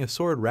holding a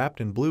sword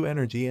wrapped in blue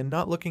energy and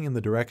not looking in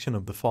the direction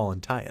of the fallen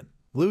Tyan.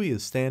 Louis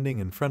is standing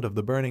in front of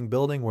the burning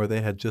building where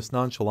they had just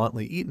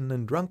nonchalantly eaten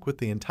and drunk with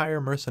the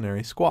entire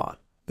mercenary squad.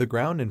 The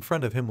ground in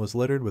front of him was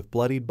littered with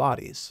bloodied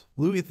bodies.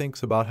 Louis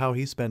thinks about how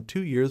he spent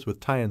 2 years with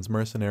Tyan's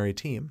mercenary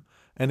team,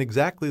 and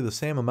exactly the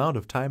same amount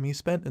of time he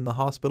spent in the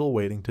hospital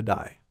waiting to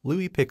die.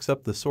 Louis picks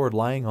up the sword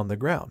lying on the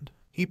ground.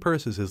 He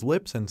purses his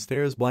lips and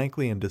stares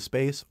blankly into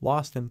space,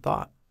 lost in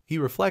thought. He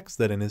reflects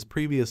that in his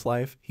previous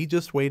life, he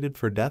just waited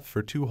for death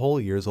for 2 whole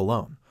years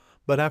alone.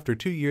 But after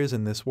 2 years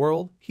in this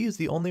world, he is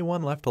the only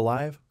one left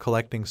alive,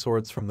 collecting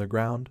swords from the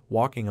ground,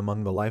 walking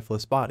among the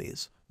lifeless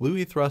bodies.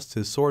 Louis thrusts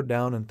his sword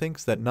down and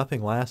thinks that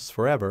nothing lasts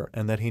forever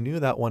and that he knew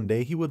that one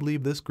day he would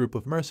leave this group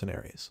of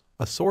mercenaries.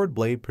 A sword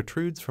blade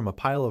protrudes from a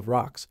pile of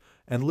rocks,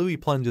 and Louis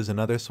plunges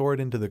another sword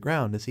into the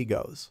ground as he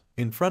goes.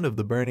 In front of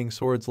the burning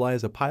swords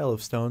lies a pile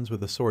of stones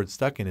with a sword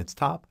stuck in its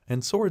top,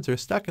 and swords are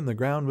stuck in the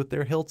ground with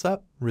their hilts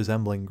up,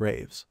 resembling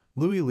graves.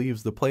 Louis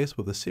leaves the place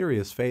with a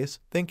serious face,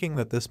 thinking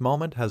that this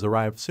moment has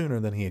arrived sooner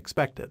than he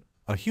expected.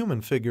 A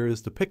human figure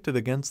is depicted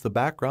against the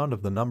background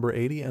of the number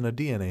 80 and a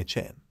DNA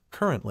chain.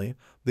 Currently,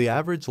 the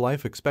average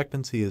life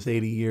expectancy is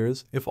 80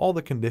 years if all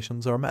the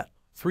conditions are met.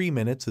 3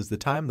 minutes is the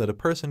time that a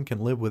person can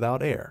live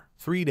without air.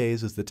 3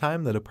 days is the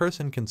time that a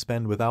person can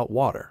spend without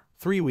water.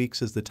 3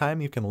 weeks is the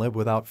time you can live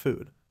without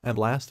food. And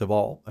last of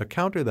all, a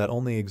counter that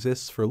only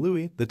exists for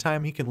Louis, the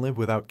time he can live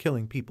without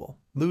killing people.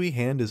 Louis'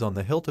 hand is on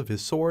the hilt of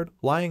his sword,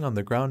 lying on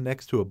the ground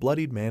next to a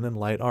bloodied man in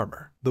light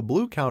armor. The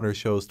blue counter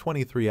shows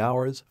 23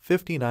 hours,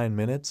 59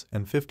 minutes,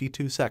 and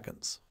 52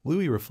 seconds.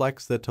 Louis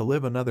reflects that to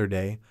live another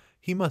day,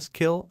 he must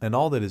kill, and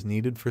all that is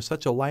needed for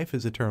such a life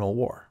is eternal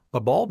war.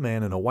 A bald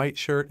man in a white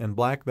shirt and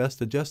black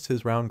vest adjusts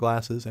his round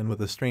glasses and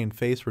with a strained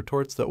face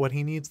retorts that what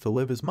he needs to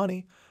live is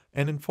money,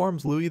 and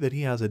informs Louis that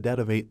he has a debt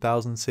of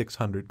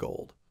 8,600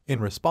 gold.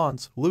 In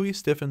response, Louis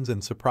stiffens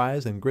in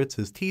surprise and grits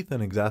his teeth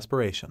in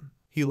exasperation.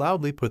 He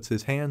loudly puts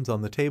his hands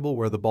on the table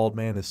where the bald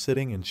man is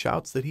sitting and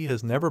shouts that he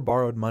has never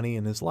borrowed money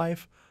in his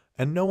life,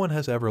 and no one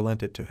has ever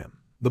lent it to him.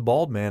 The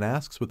bald man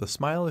asks with a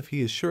smile if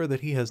he is sure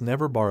that he has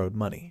never borrowed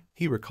money.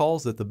 He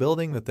recalls that the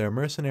building that their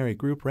mercenary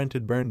group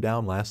rented burned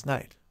down last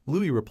night.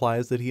 Louis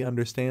replies that he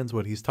understands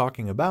what he's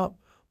talking about,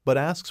 but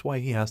asks why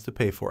he has to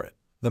pay for it.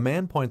 The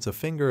man points a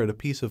finger at a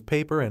piece of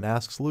paper and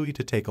asks Louis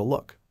to take a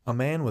look. A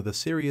man with a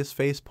serious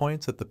face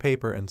points at the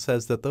paper and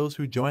says that those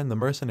who join the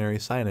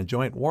mercenaries sign a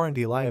joint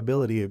warranty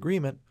liability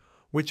agreement,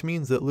 which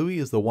means that Louis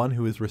is the one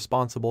who is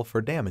responsible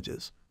for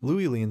damages.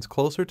 Louis leans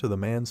closer to the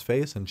man's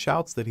face and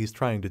shouts that he's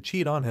trying to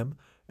cheat on him,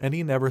 and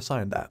he never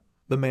signed that.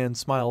 The man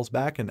smiles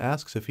back and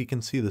asks if he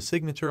can see the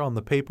signature on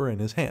the paper in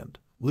his hand.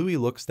 Louis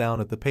looks down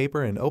at the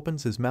paper and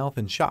opens his mouth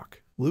in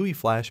shock. Louis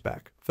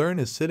flashback. Thurn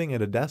is sitting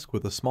at a desk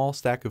with a small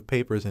stack of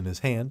papers in his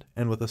hand,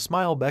 and with a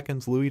smile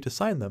beckons Louis to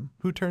sign them,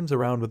 who turns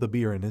around with a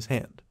beer in his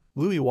hand.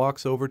 Louis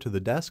walks over to the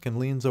desk and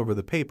leans over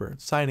the paper,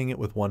 signing it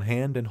with one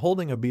hand and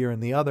holding a beer in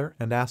the other,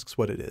 and asks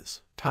what it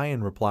is.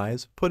 Tyan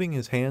replies, putting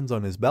his hands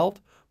on his belt,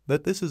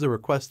 that this is a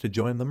request to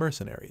join the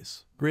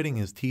mercenaries. Gritting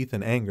his teeth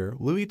in anger,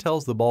 Louis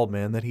tells the bald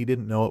man that he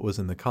didn't know it was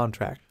in the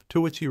contract,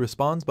 to which he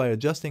responds by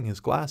adjusting his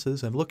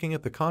glasses and looking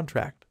at the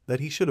contract, that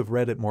he should have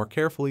read it more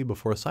carefully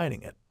before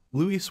signing it.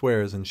 Louis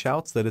swears and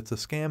shouts that it's a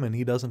scam and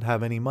he doesn't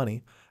have any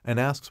money, and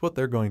asks what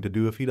they're going to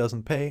do if he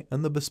doesn't pay,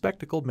 and the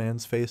bespectacled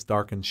man's face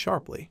darkens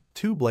sharply.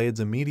 2 blades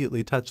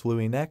immediately touch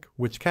Louis' neck,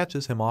 which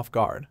catches him off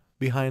guard.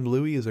 Behind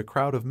Louis is a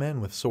crowd of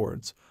men with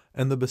swords,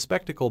 and the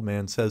bespectacled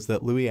man says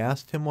that Louis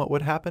asked him what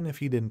would happen if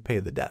he didn't pay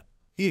the debt.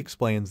 He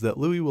explains that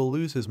Louis will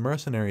lose his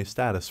mercenary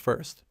status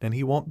first, and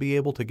he won't be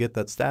able to get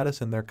that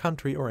status in their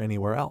country or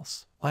anywhere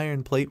else.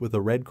 Iron plate with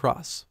a red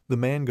cross. The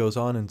man goes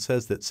on and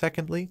says that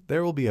secondly,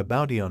 there will be a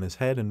bounty on his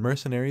head and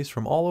mercenaries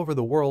from all over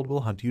the world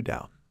will hunt you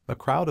down. A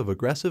crowd of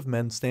aggressive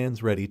men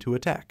stands ready to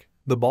attack.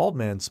 The bald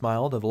man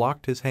smiled and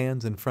locked his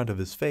hands in front of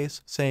his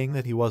face, saying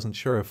that he wasn't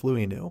sure if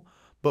Louis knew,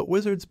 but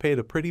wizards paid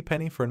a pretty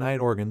penny for night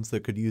organs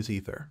that could use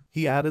ether.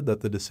 He added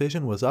that the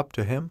decision was up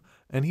to him,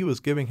 and he was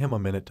giving him a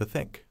minute to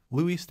think.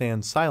 Louis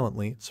stands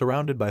silently,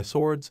 surrounded by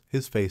swords,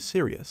 his face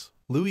serious.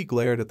 Louis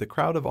glared at the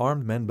crowd of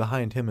armed men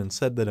behind him and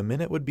said that a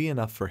minute would be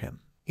enough for him.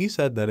 He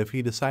said that if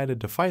he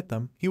decided to fight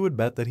them, he would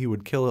bet that he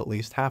would kill at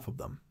least half of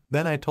them.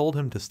 Then I told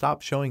him to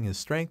stop showing his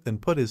strength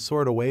and put his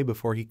sword away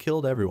before he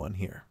killed everyone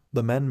here.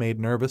 The men made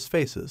nervous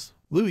faces.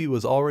 Louis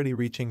was already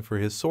reaching for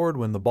his sword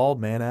when the bald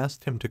man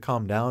asked him to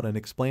calm down and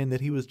explained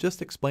that he was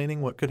just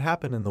explaining what could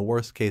happen in the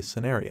worst-case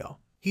scenario.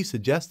 He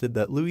suggested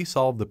that Louis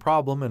solve the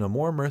problem in a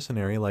more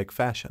mercenary-like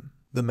fashion.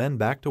 The men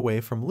backed away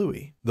from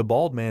Louis. The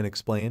bald man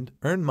explained,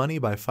 earn money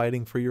by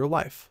fighting for your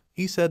life.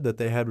 He said that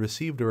they had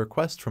received a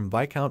request from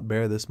Viscount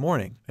Bear this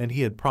morning, and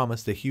he had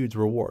promised a huge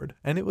reward,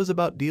 and it was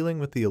about dealing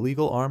with the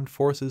illegal armed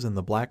forces in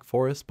the Black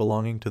Forest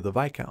belonging to the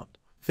Viscount.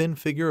 Thin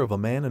figure of a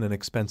man in an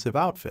expensive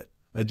outfit.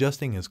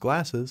 Adjusting his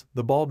glasses,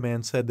 the bald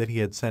man said that he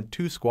had sent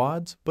 2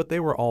 squads, but they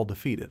were all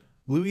defeated.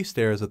 Louis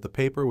stares at the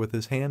paper with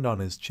his hand on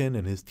his chin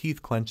and his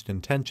teeth clenched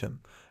in tension,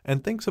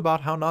 and thinks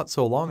about how not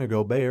so long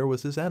ago Bayer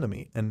was his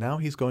enemy and now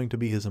he's going to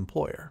be his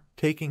employer.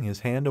 Taking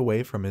his hand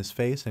away from his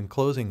face and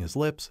closing his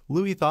lips,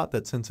 Louis thought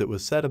that since it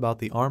was said about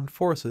the armed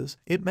forces,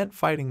 it meant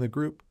fighting the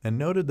group, and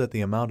noted that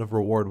the amount of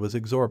reward was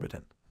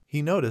exorbitant.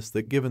 He noticed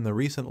that given the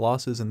recent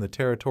losses in the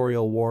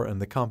territorial war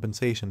and the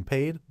compensation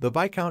paid, the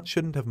Viscount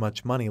shouldn't have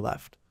much money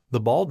left. The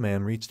bald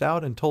man reached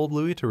out and told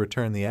Louis to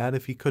return the ad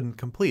if he couldn't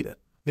complete it.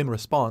 In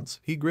response,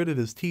 he gritted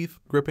his teeth,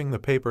 gripping the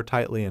paper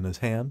tightly in his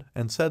hand,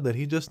 and said that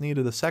he just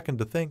needed a second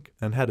to think,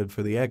 and headed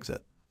for the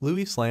exit.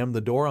 Louis slammed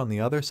the door on the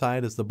other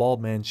side as the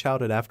bald man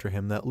shouted after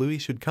him that Louis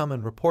should come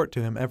and report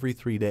to him every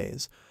 3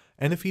 days,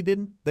 and if he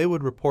didn't, they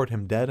would report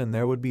him dead and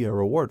there would be a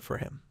reward for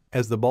him.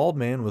 As the bald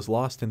man was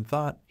lost in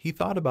thought, he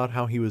thought about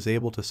how he was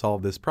able to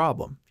solve this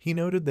problem. He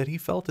noted that he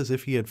felt as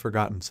if he had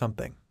forgotten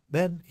something.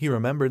 Then, he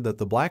remembered that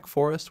the Black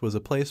Forest was a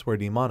place where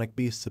demonic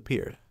beasts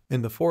appeared.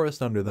 In the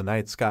forest under the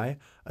night sky,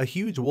 a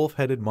huge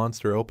wolf-headed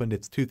monster opened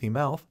its toothy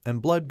mouth,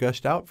 and blood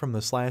gushed out from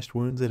the slashed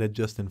wounds it had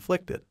just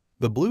inflicted.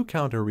 The blue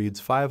counter reads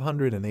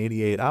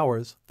 588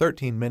 hours,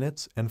 13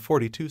 minutes, and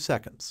 42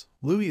 seconds.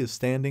 Louis is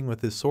standing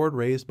with his sword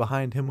raised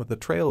behind him with a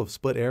trail of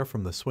split air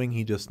from the swing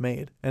he just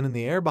made, and in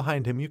the air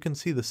behind him you can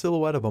see the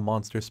silhouette of a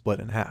monster split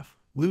in half.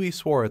 Louis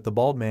swore at the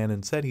bald man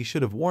and said he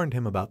should have warned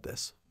him about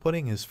this.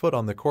 Putting his foot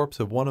on the corpse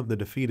of one of the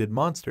defeated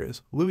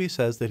monsters, Louis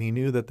says that he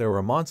knew that there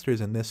were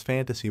monsters in this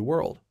fantasy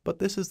world, but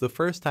this is the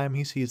first time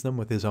he sees them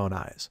with his own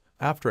eyes.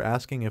 After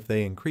asking if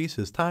they increase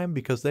his time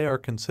because they are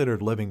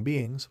considered living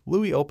beings,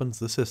 Louis opens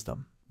the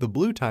system. The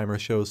blue timer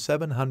shows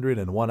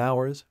 701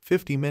 hours,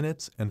 50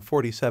 minutes, and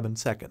 47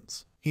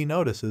 seconds. He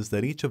notices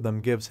that each of them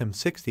gives him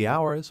 60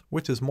 hours,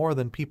 which is more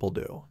than people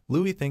do.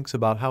 Louis thinks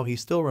about how he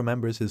still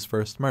remembers his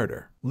first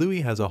murder.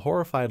 Louis has a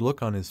horrified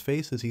look on his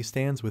face as he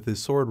stands with his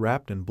sword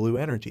wrapped in blue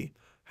energy,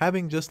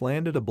 having just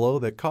landed a blow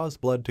that caused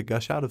blood to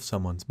gush out of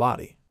someone's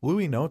body.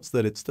 Louis notes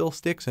that it still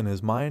sticks in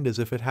his mind as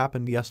if it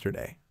happened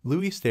yesterday.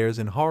 Louis stares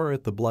in horror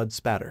at the blood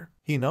spatter.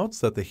 He notes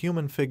that the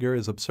human figure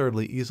is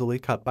absurdly easily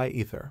cut by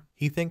ether.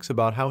 He thinks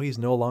about how he's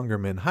no longer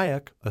Min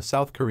Hayek, a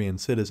South Korean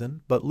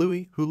citizen, but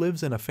Louis, who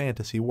lives in a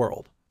fantasy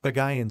world. The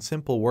guy in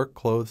simple work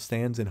clothes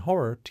stands in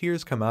horror,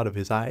 tears come out of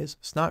his eyes,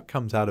 snot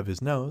comes out of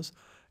his nose,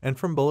 and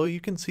from below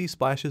you can see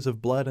splashes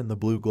of blood and the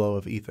blue glow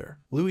of ether.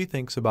 Louis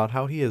thinks about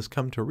how he has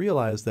come to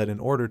realize that in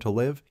order to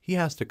live, he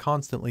has to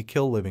constantly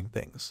kill living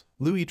things.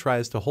 Louis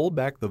tries to hold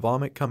back the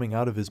vomit coming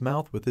out of his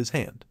mouth with his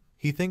hand.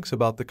 He thinks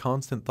about the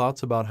constant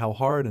thoughts about how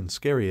hard and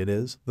scary it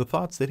is, the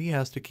thoughts that he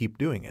has to keep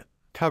doing it.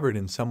 Covered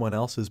in someone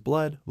else's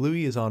blood,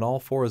 Louis is on all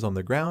fours on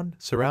the ground,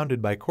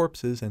 surrounded by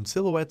corpses and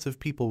silhouettes of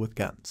people with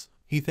guns.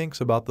 He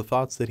thinks about the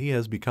thoughts that he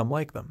has become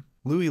like them.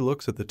 Louis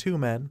looks at the two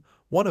men,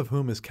 one of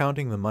whom is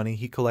counting the money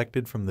he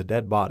collected from the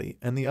dead body,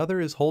 and the other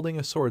is holding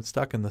a sword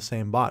stuck in the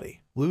same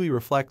body. Louis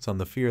reflects on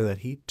the fear that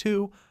he,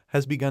 too,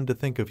 has begun to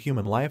think of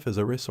human life as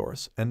a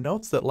resource, and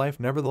notes that life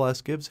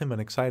nevertheless gives him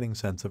an exciting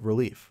sense of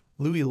relief.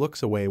 Louis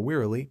looks away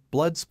wearily,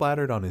 blood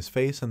splattered on his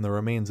face and the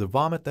remains of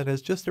vomit that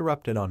has just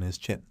erupted on his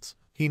chins.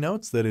 He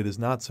notes that it is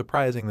not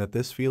surprising that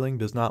this feeling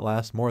does not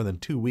last more than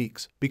 2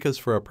 weeks, because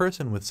for a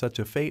person with such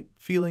a fate,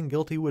 feeling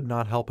guilty would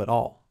not help at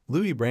all.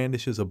 Louis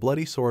brandishes a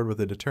bloody sword with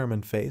a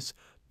determined face.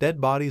 Dead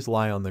bodies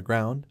lie on the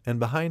ground, and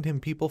behind him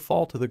people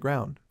fall to the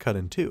ground, cut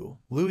in two.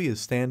 Louis is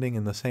standing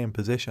in the same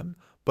position,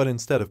 but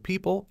instead of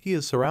people, he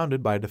is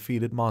surrounded by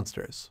defeated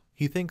monsters.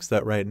 He thinks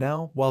that right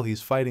now, while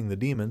he's fighting the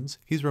demons,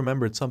 he's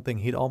remembered something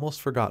he'd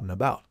almost forgotten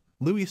about.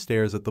 Louis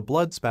stares at the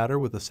blood spatter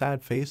with a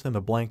sad face and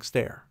a blank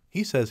stare.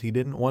 He says he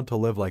didn't want to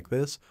live like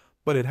this,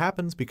 but it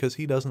happens because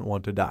he doesn't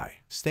want to die.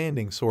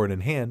 Standing sword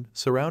in hand,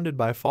 surrounded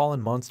by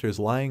fallen monsters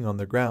lying on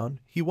the ground,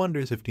 he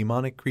wonders if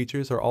demonic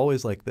creatures are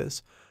always like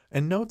this,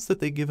 and notes that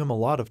they give him a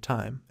lot of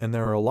time, and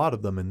there are a lot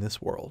of them in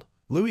this world.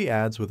 Louis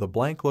adds with a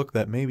blank look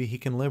that maybe he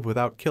can live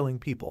without killing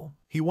people.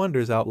 He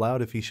wonders out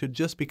loud if he should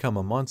just become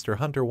a monster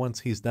hunter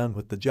once he's done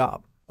with the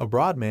job. A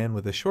broad man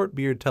with a short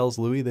beard tells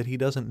Louis that he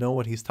doesn't know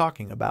what he's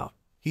talking about.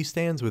 He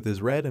stands with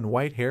his red and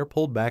white hair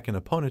pulled back in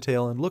a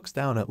ponytail and looks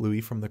down at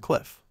Louis from the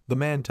cliff. The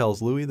man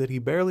tells Louis that he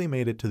barely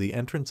made it to the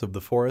entrance of the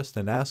forest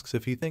and asks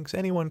if he thinks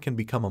anyone can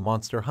become a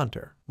monster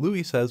hunter.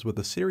 Louis says with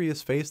a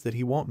serious face that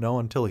he won't know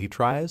until he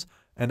tries,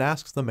 and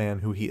asks the man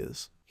who he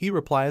is. He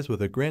replies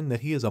with a grin that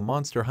he is a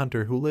monster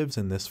hunter who lives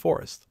in this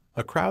forest.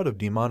 A crowd of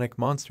demonic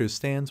monsters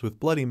stands with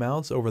bloody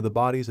mouths over the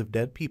bodies of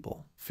dead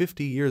people.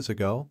 50 years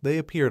ago, they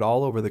appeared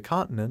all over the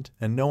continent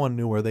and no one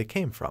knew where they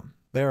came from.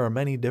 There are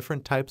many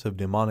different types of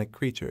demonic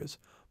creatures,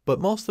 but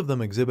most of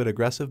them exhibit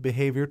aggressive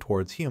behavior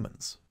towards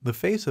humans. The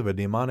face of a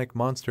demonic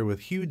monster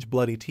with huge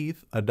bloody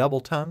teeth, a double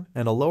tongue,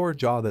 and a lower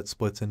jaw that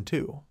splits in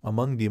two.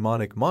 Among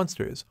demonic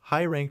monsters,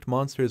 high-ranked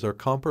monsters are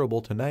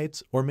comparable to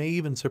knights or may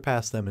even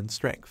surpass them in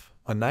strength.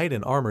 A knight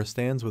in armor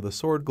stands with a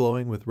sword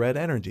glowing with red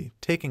energy,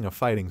 taking a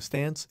fighting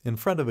stance in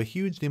front of a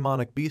huge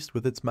demonic beast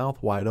with its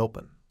mouth wide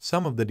open.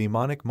 Some of the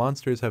demonic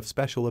monsters have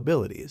special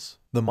abilities.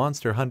 The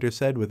monster hunter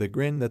said with a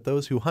grin that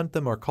those who hunt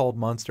them are called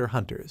monster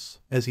hunters.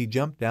 As he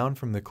jumped down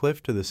from the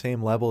cliff to the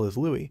same level as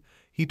Louis,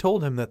 He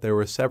told him that there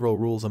were several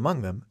rules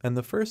among them, and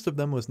the first of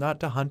them was not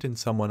to hunt in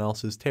someone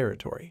else's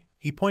territory.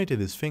 He pointed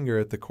his finger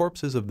at the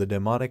corpses of the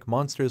demonic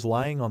monsters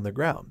lying on the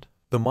ground.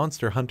 The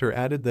monster hunter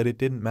added that it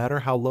didn't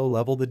matter how low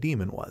level the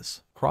demon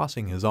was.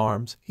 Crossing his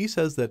arms, he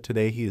says that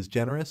today he is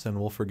generous and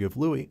will forgive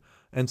Louis,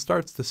 and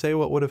starts to say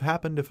what would have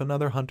happened if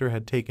another hunter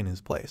had taken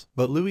his place.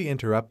 But Louis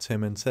interrupts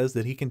him and says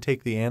that he can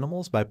take the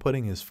animals by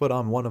putting his foot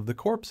on one of the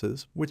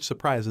corpses, which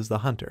surprises the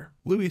hunter.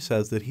 Louis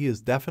says that he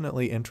is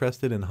definitely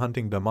interested in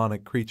hunting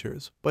demonic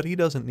creatures, but he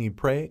doesn't need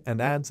prey,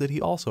 and adds that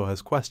he also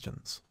has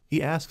questions.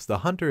 He asks the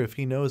hunter if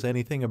he knows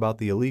anything about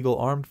the illegal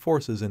armed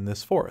forces in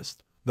this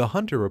forest. The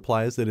hunter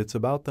replies that it's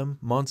about them,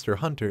 monster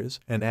hunters,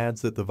 and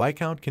adds that the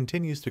Viscount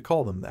continues to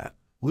call them that.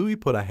 Louis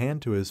put a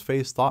hand to his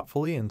face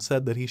thoughtfully and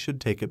said that he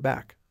should take it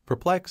back.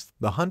 Perplexed,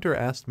 the hunter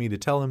asked me to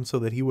tell him so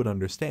that he would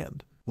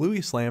understand.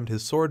 Louis slammed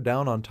his sword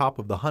down on top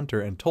of the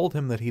hunter and told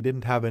him that he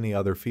didn't have any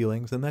other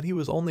feelings and that he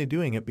was only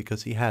doing it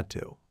because he had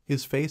to.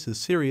 His face is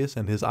serious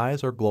and his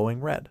eyes are glowing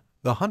red.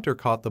 The hunter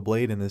caught the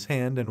blade in his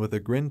hand and with a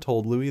grin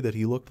told Louis that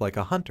he looked like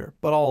a hunter,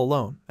 but all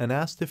alone, and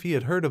asked if he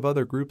had heard of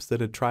other groups that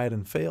had tried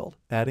and failed,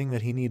 adding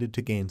that he needed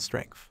to gain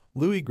strength.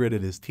 Louis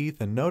gritted his teeth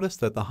and noticed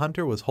that the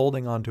hunter was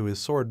holding onto his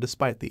sword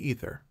despite the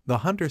ether. The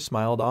hunter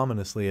smiled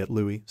ominously at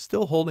Louis,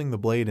 still holding the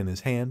blade in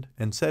his hand,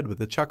 and said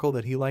with a chuckle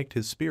that he liked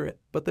his spirit,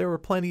 but there were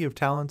plenty of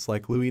talents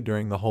like Louis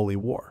during the Holy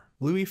War.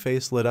 Louis'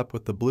 face lit up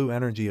with the blue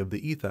energy of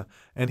the ether,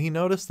 and he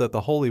noticed that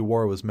the Holy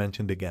War was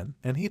mentioned again,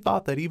 and he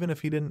thought that even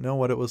if he didn't know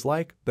what it was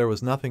like, there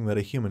was nothing that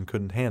a human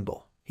couldn't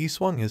handle. He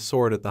swung his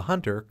sword at the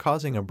hunter,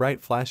 causing a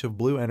bright flash of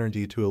blue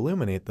energy to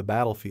illuminate the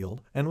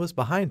battlefield, and was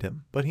behind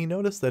him, but he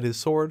noticed that his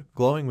sword,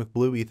 glowing with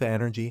blue ether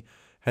energy,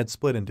 had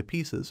split into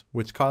pieces,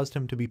 which caused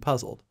him to be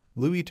puzzled.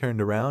 Louis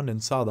turned around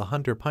and saw the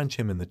hunter punch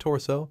him in the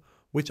torso,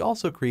 which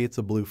also creates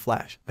a blue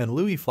flash, and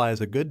Louis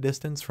flies a good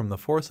distance from the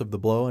force of the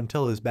blow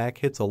until his back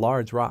hits a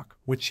large rock,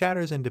 which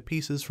shatters into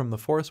pieces from the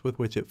force with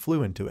which it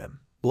flew into him.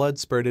 Blood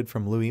spurted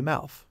from Louis'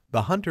 mouth.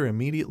 The hunter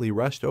immediately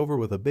rushed over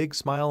with a big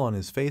smile on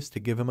his face to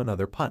give him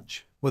another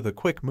punch. With a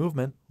quick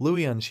movement,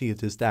 Louis unsheathed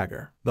his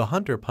dagger. The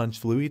hunter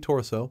punched Louis'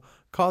 torso,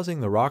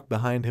 causing the rock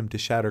behind him to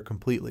shatter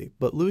completely,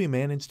 but Louis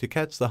managed to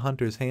catch the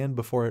hunter's hand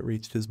before it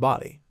reached his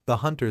body. The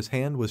hunter's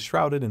hand was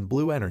shrouded in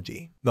blue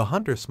energy. The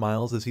hunter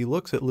smiles as he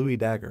looks at Louis'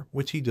 dagger,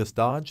 which he just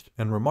dodged,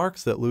 and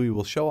remarks that Louis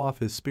will show off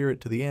his spirit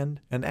to the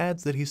end, and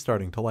adds that he's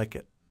starting to like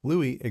it.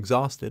 Louis,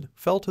 exhausted,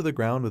 fell to the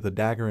ground with a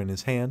dagger in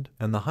his hand,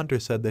 and the hunter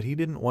said that he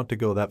didn't want to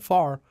go that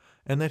far,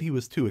 and that he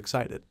was too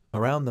excited.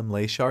 Around them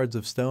lay shards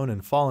of stone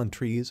and fallen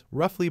trees,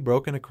 roughly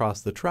broken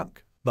across the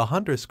trunk. The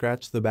hunter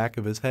scratched the back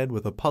of his head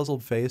with a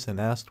puzzled face and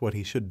asked what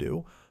he should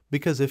do,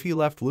 because if he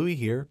left Louis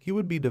here, he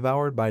would be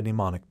devoured by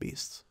demonic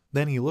beasts.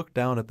 Then he looked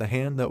down at the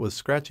hand that was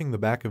scratching the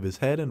back of his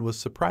head and was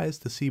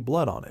surprised to see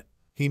blood on it.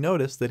 He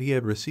noticed that he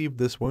had received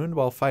this wound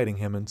while fighting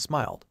him and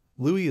smiled.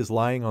 Louis is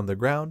lying on the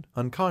ground,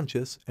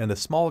 unconscious, and a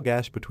small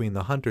gash between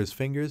the hunter's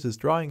fingers is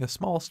drawing a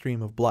small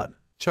stream of blood.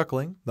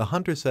 Chuckling, the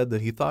hunter said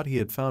that he thought he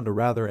had found a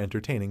rather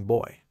entertaining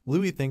boy.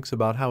 Louis thinks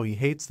about how he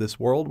hates this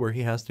world where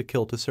he has to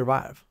kill to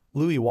survive.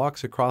 Louis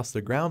walks across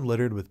the ground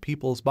littered with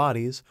people's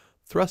bodies,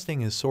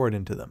 thrusting his sword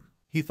into them.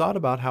 He thought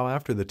about how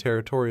after the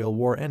territorial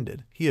war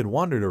ended, he had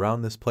wandered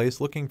around this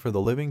place looking for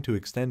the living to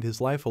extend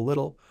his life a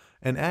little,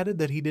 and added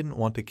that he didn't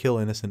want to kill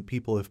innocent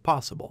people if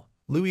possible.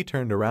 Louis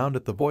turned around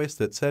at the voice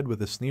that said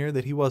with a sneer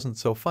that he wasn't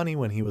so funny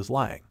when he was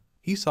lying.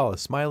 He saw a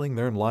smiling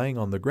Thurn lying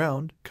on the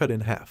ground, cut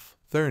in half.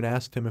 Thurn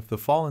asked him if the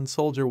fallen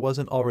soldier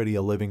wasn't already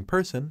a living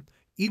person,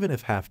 even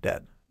if half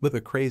dead. With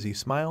a crazy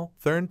smile,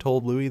 Thurn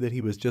told Louis that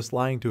he was just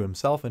lying to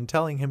himself and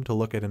telling him to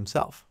look at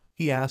himself.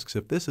 He asks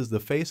if this is the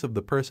face of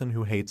the person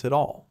who hates it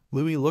all.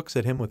 Louis looks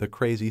at him with a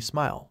crazy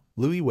smile.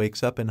 Louis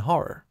wakes up in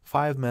horror.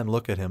 5 men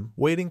look at him,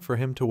 waiting for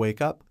him to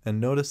wake up, and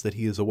notice that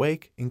he is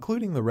awake,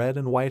 including the red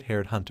and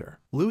white-haired hunter.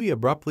 Louis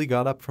abruptly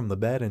got up from the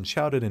bed and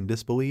shouted in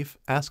disbelief,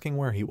 asking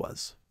where he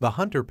was. The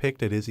hunter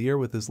picked at his ear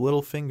with his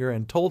little finger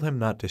and told him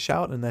not to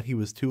shout and that he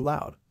was too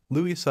loud.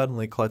 Louis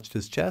suddenly clutched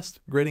his chest,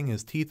 gritting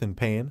his teeth in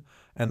pain,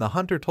 and the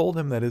hunter told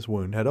him that his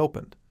wound had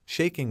opened.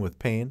 Shaking with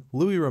pain,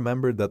 Louis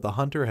remembered that the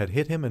hunter had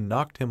hit him and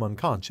knocked him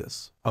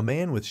unconscious. A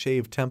man with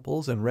shaved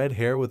temples and red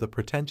hair with a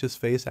pretentious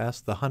face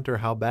asked the hunter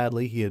how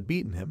badly he had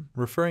beaten him,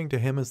 referring to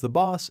him as the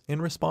boss,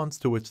 in response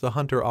to which the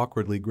hunter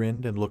awkwardly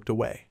grinned and looked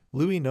away.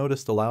 Louis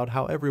noticed aloud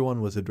how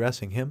everyone was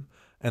addressing him,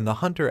 and the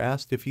hunter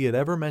asked if he had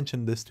ever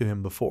mentioned this to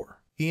him before.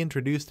 He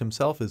introduced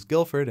himself as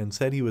Guilford and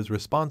said he was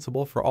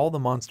responsible for all the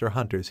monster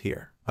hunters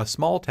here. A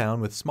small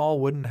town with small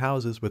wooden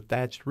houses with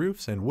thatched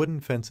roofs and wooden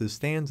fences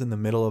stands in the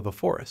middle of a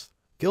forest.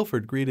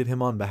 Guilford greeted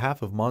him on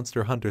behalf of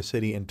Monster Hunter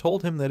City and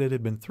told him that it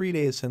had been 3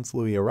 days since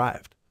Louis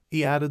arrived.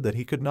 He added that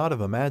he could not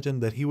have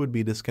imagined that he would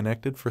be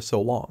disconnected for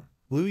so long.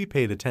 Louis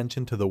paid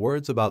attention to the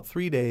words about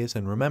 3 days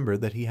and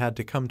remembered that he had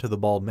to come to the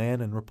bald man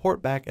and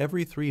report back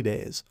every 3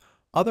 days.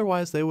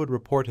 Otherwise they would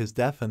report his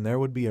death and there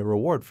would be a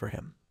reward for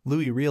him.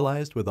 Louis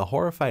realized with a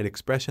horrified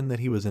expression that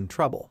he was in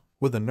trouble.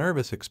 With a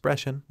nervous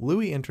expression,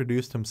 Louis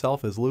introduced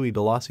himself as Louis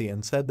Delassie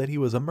and said that he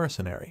was a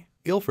mercenary.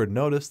 Guilford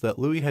noticed that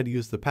Louis had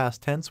used the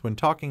past tense when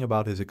talking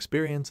about his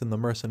experience in the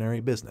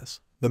mercenary business.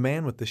 The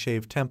man with the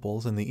shaved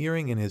temples and the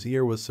earring in his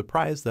ear was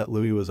surprised that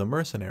Louis was a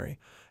mercenary,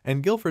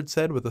 and Guilford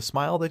said with a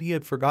smile that he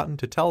had forgotten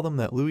to tell them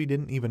that Louis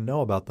didn't even know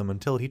about them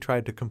until he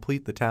tried to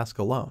complete the task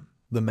alone.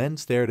 The men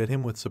stared at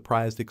him with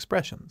surprised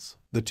expressions.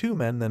 The two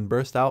men then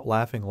burst out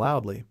laughing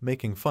loudly,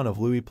 making fun of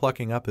Louis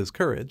plucking up his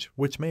courage,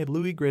 which made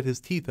Louis grit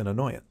his teeth in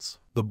annoyance.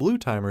 The blue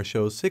timer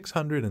shows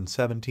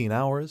 617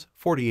 hours,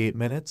 48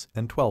 minutes,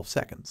 and 12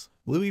 seconds.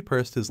 Louis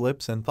pursed his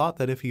lips and thought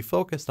that if he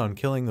focused on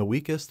killing the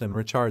weakest and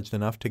recharged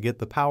enough to get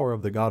the power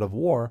of the god of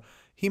war,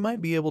 he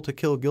might be able to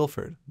kill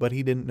Guilford, but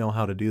he didn't know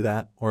how to do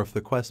that or if the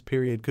quest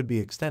period could be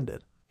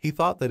extended. He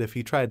thought that if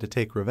he tried to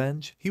take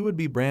revenge, he would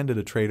be branded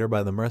a traitor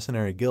by the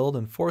mercenary guild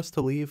and forced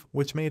to leave,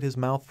 which made his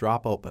mouth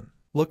drop open.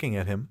 Looking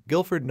at him,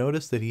 Guilford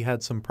noticed that he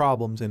had some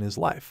problems in his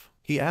life.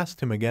 He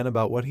asked him again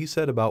about what he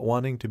said about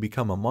wanting to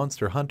become a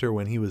monster hunter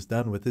when he was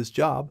done with his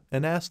job,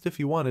 and asked if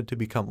he wanted to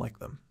become like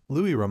them.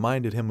 Louis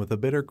reminded him with a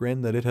bitter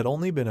grin that it had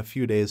only been a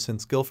few days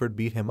since Guilford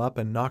beat him up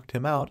and knocked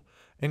him out,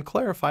 and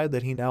clarified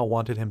that he now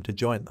wanted him to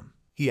join them.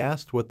 He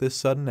asked what this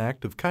sudden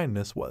act of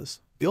kindness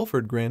was.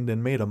 Guilford grinned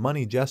and made a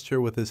money gesture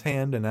with his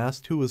hand and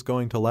asked who was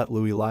going to let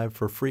Louis live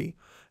for free,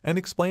 and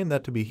explained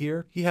that to be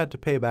here, he had to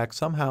pay back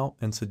somehow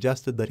and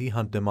suggested that he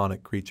hunt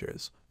demonic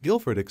creatures.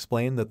 Guilford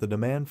explained that the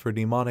demand for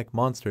demonic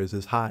monsters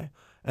is high,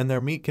 and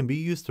their meat can be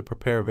used to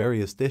prepare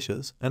various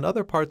dishes, and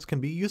other parts can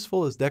be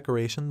useful as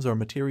decorations or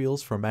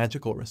materials for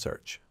magical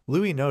research.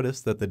 Louis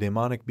noticed that the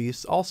demonic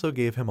beasts also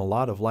gave him a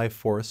lot of life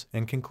force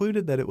and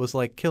concluded that it was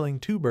like killing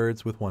two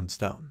birds with one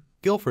stone.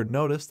 Guilford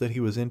noticed that he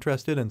was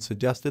interested and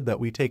suggested that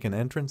we take an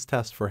entrance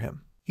test for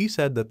him. He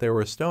said that there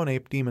were stone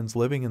ape demons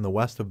living in the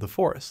west of the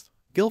forest.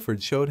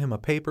 Guilford showed him a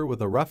paper with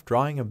a rough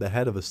drawing of the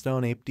head of a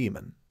stone ape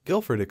demon.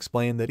 Guilford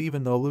explained that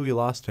even though Louis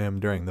lost to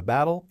him during the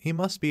battle, he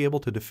must be able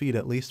to defeat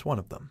at least one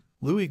of them.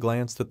 Louis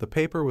glanced at the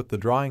paper with the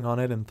drawing on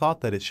it and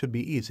thought that it should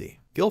be easy.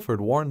 Guilford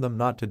warned them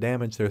not to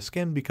damage their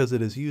skin because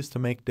it is used to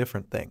make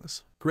different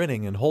things.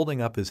 Grinning and holding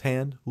up his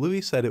hand,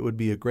 Louis said it would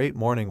be a great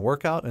morning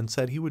workout and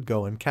said he would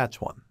go and catch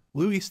one.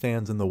 Louis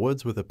stands in the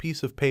woods with a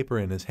piece of paper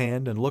in his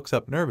hand and looks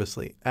up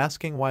nervously,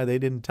 asking why they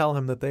didn't tell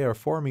him that they are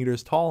 4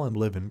 meters tall and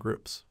live in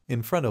groups.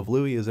 In front of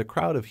Louis is a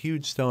crowd of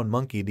huge stone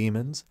monkey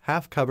demons,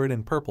 half covered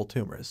in purple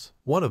tumors.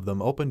 One of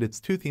them opened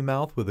its toothy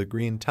mouth with a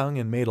green tongue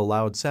and made a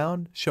loud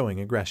sound, showing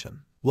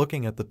aggression.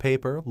 Looking at the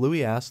paper,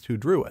 Louis asked who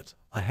drew it.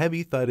 A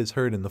heavy thud is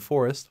heard in the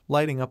forest,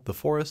 lighting up the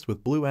forest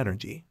with blue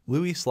energy.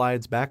 Louis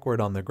slides backward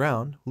on the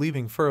ground,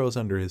 leaving furrows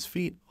under his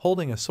feet,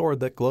 holding a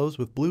sword that glows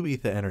with blue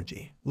ether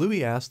energy.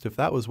 Louis asked if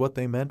that was what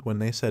they meant when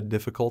they said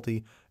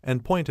difficulty,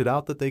 and pointed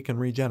out that they can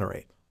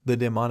regenerate. The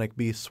demonic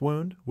beast's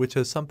wound, which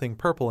has something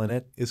purple in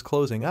it, is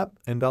closing up,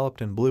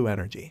 enveloped in blue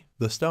energy.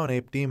 The stone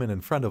ape demon in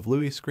front of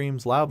Louis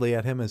screams loudly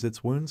at him as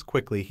its wounds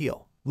quickly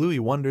heal. Louis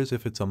wonders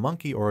if it's a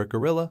monkey or a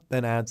gorilla,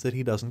 then adds that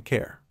he doesn't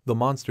care. The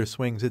monster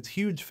swings its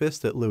huge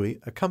fist at Louis,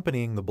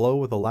 accompanying the blow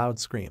with a loud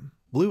scream.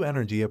 Blue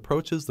energy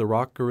approaches the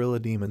rock gorilla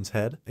demon's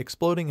head,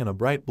 exploding in a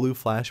bright blue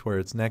flash where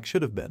its neck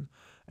should have been,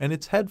 and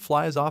its head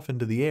flies off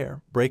into the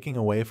air, breaking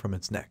away from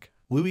its neck.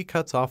 Louis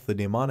cuts off the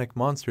demonic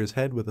monster's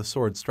head with a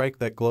sword strike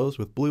that glows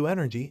with blue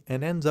energy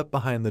and ends up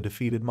behind the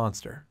defeated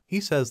monster. He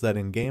says that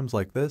in games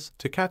like this,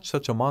 to catch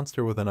such a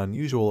monster with an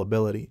unusual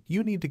ability,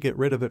 you need to get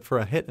rid of it for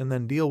a hit and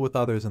then deal with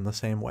others in the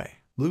same way.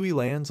 Louis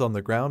lands on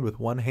the ground with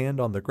one hand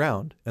on the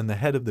ground, and the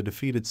head of the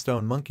defeated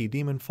stone monkey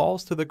demon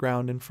falls to the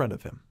ground in front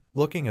of him.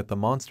 Looking at the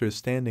monsters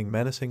standing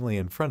menacingly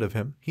in front of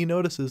him, he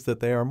notices that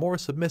they are more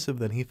submissive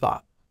than he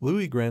thought.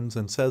 Louis grins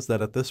and says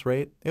that at this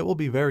rate, it will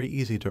be very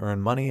easy to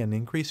earn money and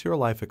increase your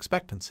life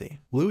expectancy.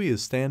 Louis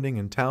is standing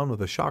in town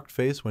with a shocked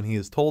face when he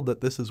is told that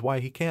this is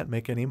why he can't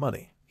make any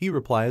money. He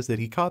replies that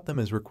he caught them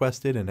as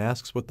requested and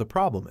asks what the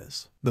problem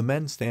is. The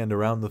men stand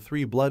around the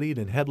 3 bloodied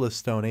and headless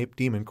stone ape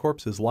demon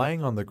corpses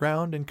lying on the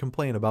ground and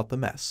complain about the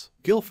mess.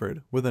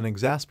 Guilford, with an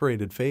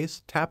exasperated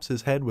face, taps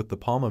his head with the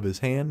palm of his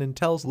hand and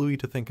tells Louis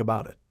to think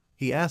about it.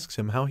 He asks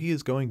him how he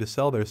is going to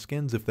sell their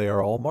skins if they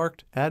are all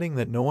marked, adding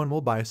that no one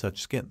will buy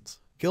such skins.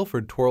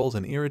 Guilford twirls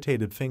an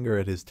irritated finger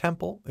at his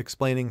temple,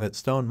 explaining that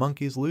stone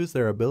monkeys lose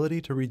their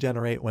ability to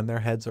regenerate when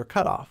their heads are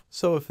cut off.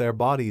 So if their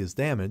body is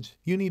damaged,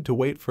 you need to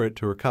wait for it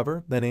to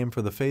recover, then aim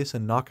for the face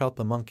and knock out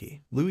the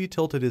monkey. Louis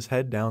tilted his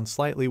head down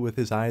slightly with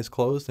his eyes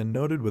closed and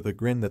noted with a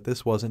grin that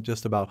this wasn't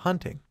just about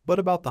hunting, but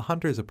about the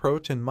hunter's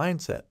approach and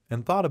mindset,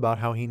 and thought about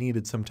how he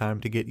needed some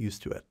time to get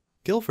used to it.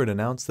 Guilford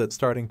announced that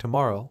starting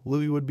tomorrow,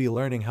 Louis would be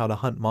learning how to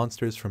hunt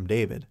monsters from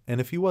David,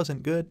 and if he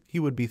wasn't good, he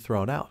would be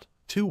thrown out.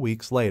 2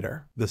 weeks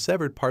later, the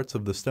severed parts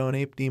of the stone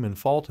ape demon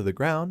fall to the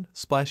ground,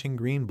 splashing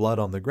green blood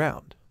on the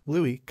ground.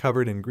 Louis,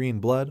 covered in green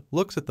blood,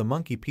 looks at the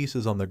monkey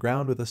pieces on the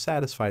ground with a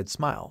satisfied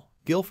smile.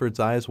 Guilford's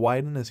eyes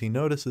widen as he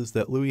notices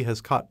that Louis has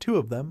caught 2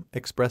 of them,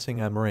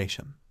 expressing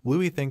admiration.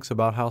 Louis thinks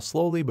about how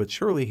slowly but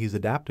surely he's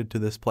adapted to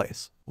this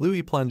place.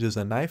 Louis plunges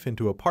a knife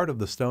into a part of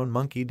the stone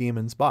monkey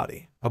demon's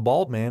body. A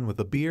bald man with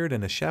a beard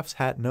and a chef's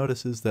hat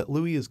notices that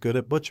Louis is good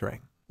at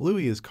butchering.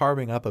 Louis is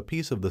carving up a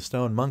piece of the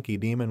stone monkey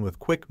demon with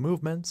quick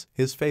movements,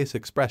 his face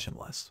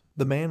expressionless.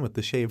 The man with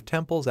the shaved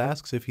temples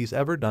asks if he's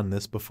ever done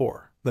this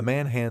before. The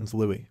man hands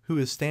Louis, who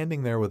is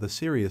standing there with a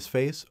serious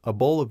face, a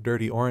bowl of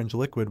dirty orange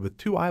liquid with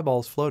 2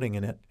 eyeballs floating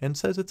in it, and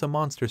says it's a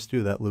monster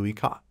stew that Louis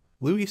caught.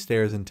 Louis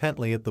stares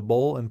intently at the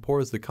bowl and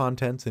pours the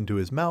contents into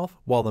his mouth,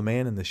 while the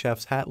man in the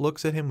chef's hat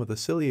looks at him with a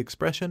silly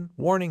expression,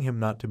 warning him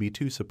not to be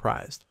too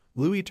surprised.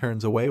 Louis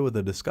turns away with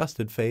a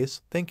disgusted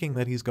face, thinking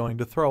that he's going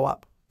to throw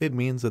up. It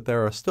means that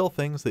there are still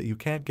things that you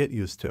can't get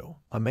used to.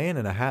 A man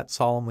in a hat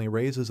solemnly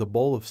raises a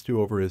bowl of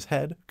stew over his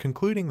head,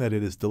 concluding that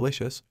it is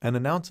delicious, and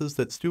announces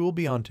that stew will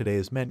be on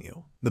today's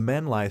menu. The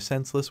men lie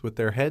senseless with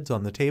their heads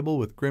on the table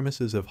with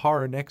grimaces of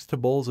horror next to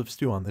bowls of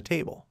stew on the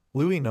table.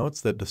 Louis notes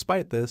that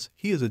despite this,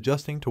 he is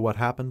adjusting to what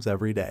happens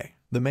every day.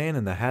 The man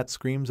in the hat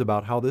screams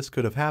about how this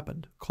could have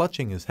happened,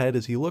 clutching his head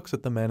as he looks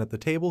at the men at the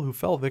table who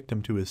fell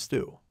victim to his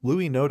stew.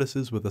 Louis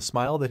notices with a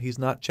smile that he's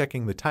not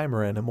checking the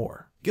timer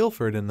anymore.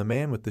 Guilford and the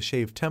man with the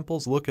shaved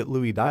temples look at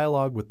Louis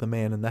dialogue with the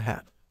man in the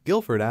hat.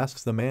 Guilford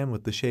asks the man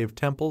with the shaved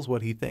temples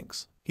what he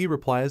thinks. He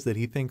replies that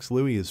he thinks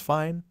Louis is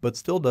fine, but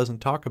still doesn't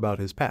talk about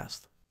his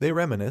past. They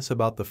reminisce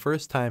about the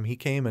first time he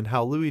came and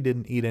how Louis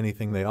didn't eat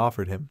anything they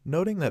offered him,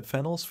 noting that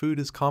Fennel's food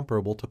is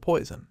comparable to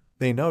poison.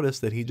 They notice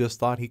that he just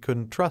thought he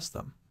couldn't trust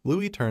them.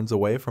 Louis turns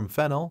away from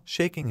Fennel,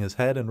 shaking his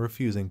head and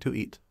refusing to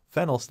eat.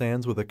 Fennel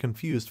stands with a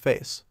confused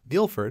face.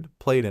 Guilford,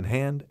 plate in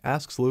hand,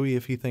 asks Louis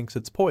if he thinks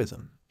it's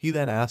poison. He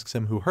then asks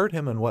him who hurt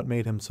him and what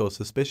made him so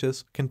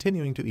suspicious,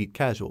 continuing to eat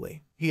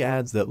casually. He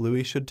adds that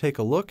Louis should take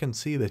a look and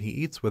see that he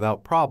eats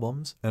without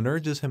problems, and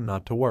urges him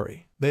not to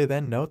worry. They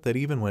then note that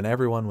even when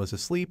everyone was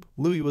asleep,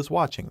 Louis was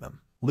watching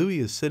them. Louis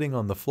is sitting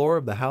on the floor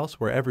of the house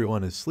where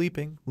everyone is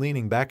sleeping,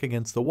 leaning back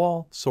against the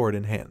wall, sword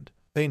in hand.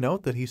 They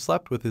note that he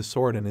slept with his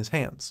sword in his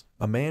hands.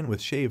 A man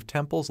with shaved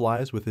temples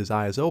lies with his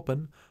eyes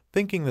open,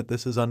 thinking that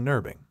this is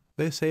unnerving.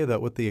 They say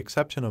that with the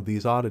exception of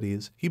these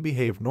oddities, he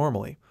behaved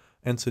normally,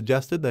 and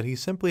suggested that he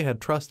simply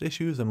had trust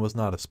issues and was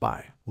not a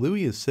spy.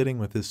 Louis is sitting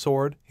with his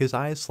sword, his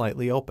eyes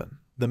slightly open.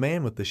 The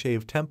man with the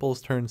shaved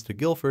temples turns to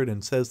Guilford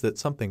and says that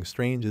something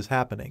strange is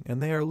happening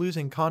and they are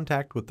losing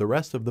contact with the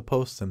rest of the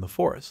posts in the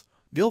forest.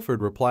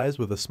 Guilford replies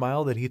with a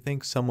smile that he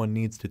thinks someone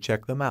needs to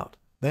check them out.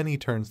 Then he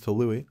turns to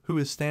Louis, who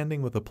is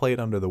standing with a plate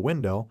under the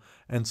window,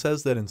 and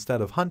says that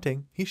instead of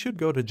hunting, he should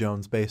go to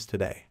Jones' base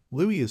today.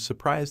 Louis is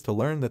surprised to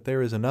learn that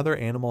there is another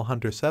animal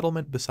hunter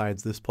settlement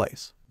besides this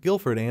place.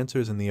 Guilford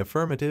answers in the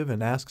affirmative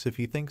and asks if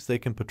he thinks they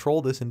can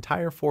patrol this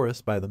entire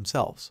forest by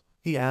themselves.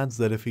 He adds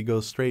that if he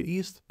goes straight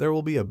east, there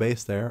will be a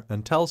base there,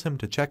 and tells him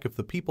to check if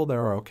the people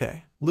there are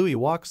okay. Louis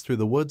walks through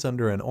the woods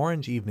under an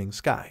orange evening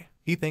sky.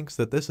 He thinks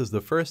that this is the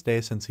first day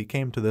since he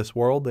came to this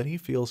world that he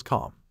feels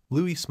calm.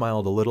 Louis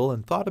smiled a little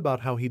and thought about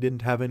how he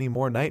didn't have any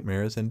more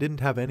nightmares and didn't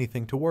have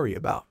anything to worry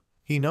about.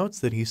 He notes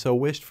that he so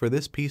wished for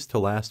this peace to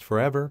last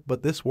forever,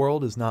 but this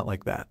world is not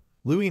like that.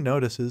 Louis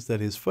notices that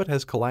his foot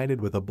has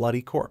collided with a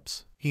bloody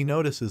corpse. He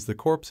notices the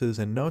corpses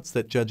and notes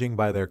that judging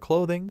by their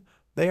clothing,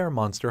 they are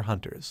monster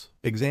hunters.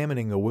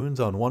 Examining the wounds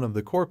on one of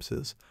the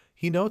corpses,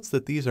 he notes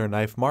that these are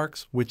knife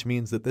marks, which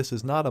means that this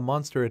is not a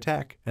monster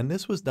attack, and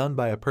this was done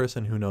by a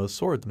person who knows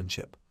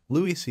swordsmanship.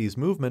 Louis sees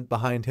movement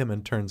behind him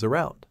and turns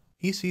around.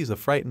 He sees a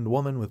frightened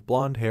woman with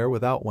blonde hair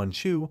without one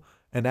shoe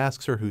and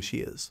asks her who she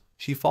is.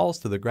 She falls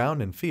to the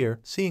ground in fear,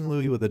 seeing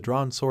Louis with a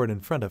drawn sword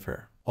in front of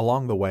her.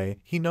 Along the way,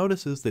 he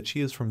notices that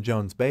she is from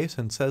Jones' base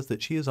and says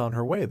that she is on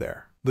her way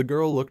there. The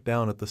girl looked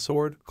down at the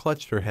sword,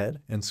 clutched her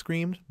head, and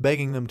screamed,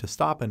 begging them to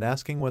stop and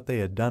asking what they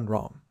had done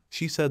wrong.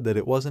 She said that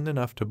it wasn't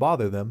enough to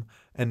bother them,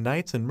 and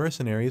knights and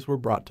mercenaries were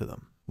brought to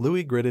them.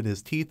 Louis gritted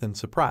his teeth in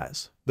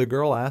surprise. The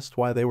girl asked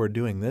why they were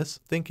doing this,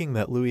 thinking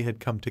that Louis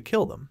had come to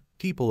kill them.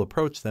 People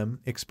approached them,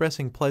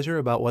 expressing pleasure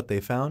about what they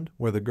found,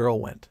 where the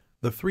girl went.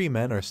 The 3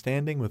 men are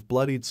standing with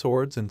bloodied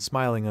swords and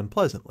smiling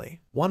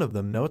unpleasantly. One of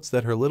them notes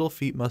that her little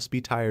feet must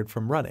be tired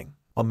from running.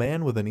 A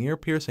man with an ear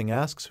piercing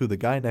asks who the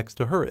guy next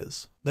to her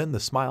is. Then the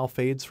smile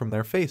fades from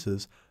their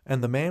faces,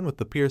 and the man with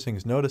the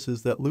piercings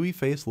notices that Louis'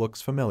 face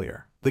looks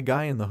familiar. The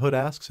guy in the hood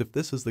asks if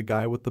this is the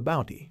guy with the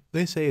bounty.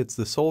 They say it's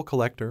the soul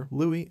collector,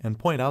 Louis, and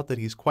point out that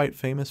he's quite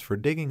famous for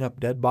digging up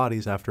dead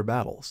bodies after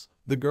battles.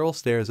 The girl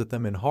stares at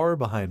them in horror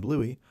behind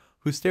Louis,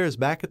 who stares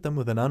back at them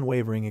with an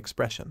unwavering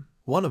expression.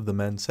 One of the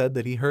men said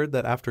that he heard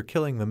that after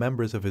killing the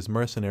members of his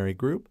mercenary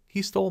group,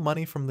 he stole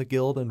money from the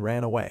guild and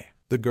ran away.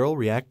 The girl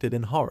reacted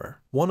in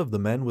horror. One of the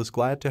men was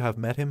glad to have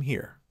met him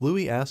here.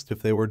 Louis asked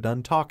if they were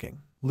done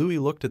talking. Louis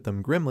looked at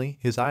them grimly,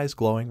 his eyes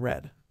glowing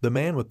red. The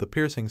man with the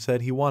piercing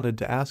said he wanted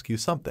to ask you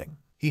something.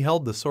 He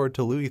held the sword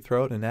to Louis'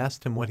 throat and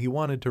asked him what he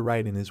wanted to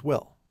write in his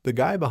will. The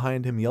guy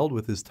behind him yelled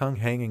with his tongue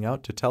hanging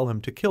out to tell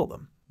him to kill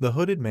them. The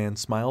hooded man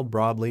smiled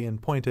broadly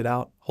and pointed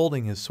out,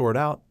 holding his sword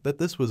out, that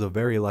this was a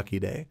very lucky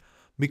day,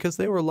 because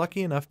they were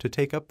lucky enough to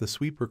take up the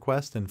sweep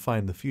request and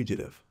find the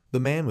fugitive. The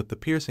man with the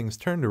piercings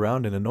turned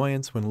around in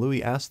annoyance when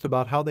Louis asked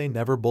about how they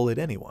never bullied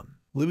anyone.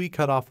 Louis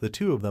cut off the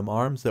 2 of them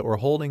arms that were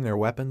holding their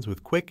weapons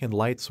with quick and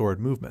light sword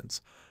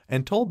movements,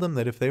 and told them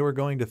that if they were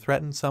going to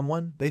threaten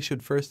someone, they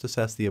should first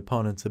assess the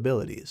opponent's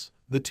abilities.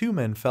 The two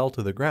men fell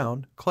to the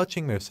ground,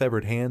 clutching their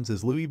severed hands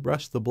as Louis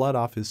brushed the blood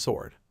off his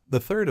sword. The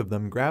third of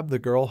them grabbed the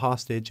girl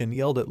hostage and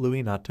yelled at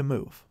Louis not to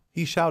move.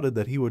 He shouted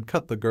that he would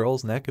cut the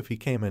girl's neck if he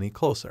came any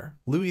closer.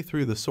 Louis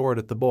threw the sword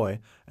at the boy,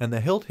 and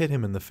the hilt hit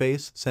him in the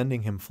face,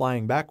 sending him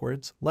flying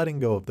backwards, letting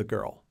go of the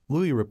girl.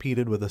 Louis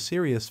repeated with a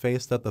serious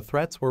face that the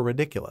threats were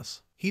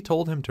ridiculous. He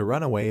told him to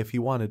run away if he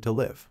wanted to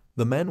live.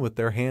 The men with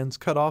their hands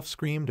cut off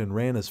screamed and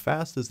ran as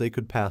fast as they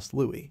could past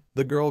Louis.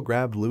 The girl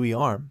grabbed Louis'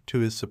 arm, to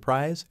his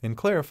surprise, and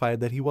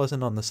clarified that he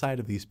wasn't on the side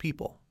of these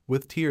people.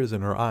 With tears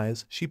in her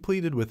eyes, she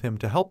pleaded with him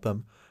to help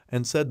them,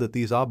 and said that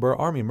these Abur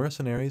army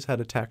mercenaries had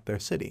attacked their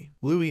city.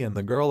 Louis and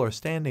the girl are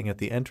standing at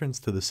the entrance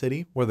to the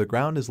city, where the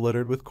ground is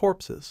littered with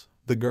corpses.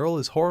 The girl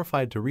is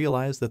horrified to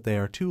realize that they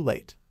are too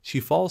late. She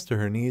falls to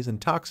her knees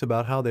and talks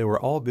about how they were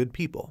all good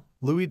people.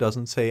 Louis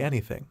doesn't say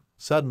anything.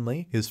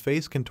 Suddenly, his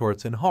face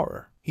contorts in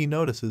horror. He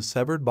notices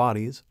severed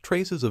bodies,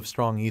 traces of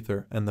strong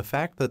ether, and the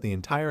fact that the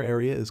entire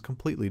area is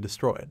completely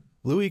destroyed.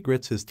 Louis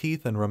grits his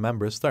teeth and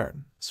remembers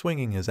Thurn.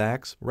 Swinging his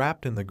axe,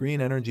 wrapped in the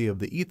green energy of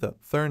the ether,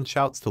 Thurn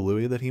shouts to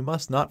Louis that he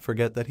must not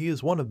forget that he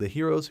is one of the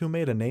heroes who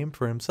made a name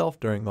for himself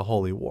during the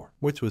Holy War,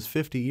 which was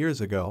 50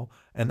 years ago,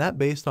 and that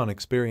based on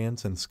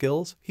experience and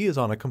skills, he is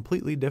on a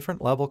completely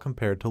different level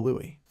compared to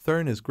Louis.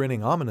 Thurn is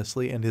grinning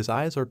ominously and his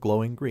eyes are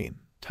glowing green.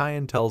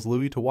 Tyan tells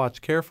Louis to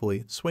watch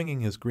carefully,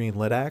 swinging his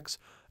green-lit axe,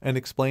 and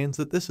explains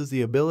that this is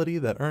the ability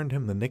that earned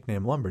him the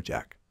nickname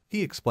Lumberjack.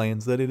 He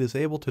explains that it is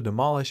able to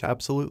demolish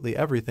absolutely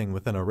everything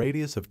within a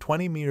radius of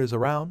 20 meters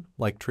around,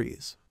 like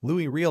trees.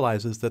 Louis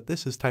realizes that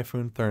this is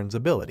Typhoon Thurn's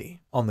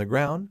ability. On the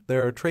ground,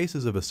 there are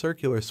traces of a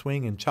circular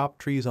swing and chopped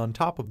trees on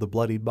top of the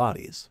bloodied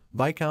bodies.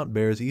 Viscount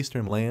Bear's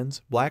eastern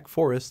lands, Black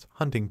Forest,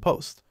 hunting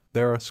post.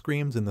 There are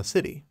screams in the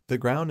city. The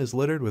ground is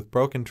littered with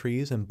broken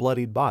trees and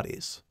bloodied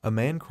bodies. A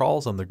man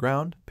crawls on the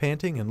ground,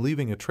 panting and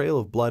leaving a trail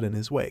of blood in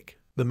his wake.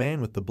 The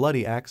man with the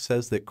bloody axe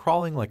says that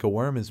crawling like a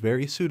worm is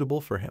very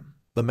suitable for him.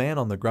 The man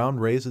on the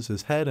ground raises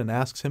his head and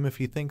asks him if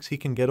he thinks he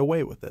can get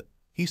away with it.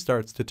 He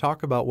starts to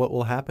talk about what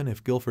will happen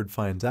if Guilford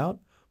finds out,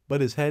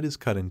 but his head is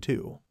cut in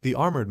two. The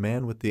armored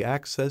man with the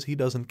axe says he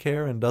doesn't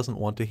care and doesn't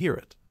want to hear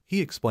it.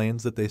 He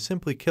explains that they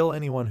simply kill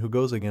anyone who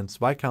goes against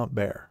Viscount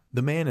Bear.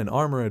 The man in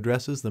armor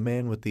addresses the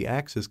man with the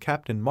axe as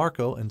Captain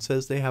Marco and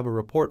says they have a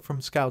report from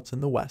scouts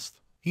in the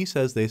west. He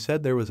says they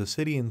said there was a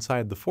city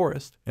inside the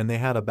forest, and they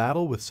had a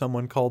battle with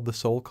someone called the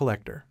Soul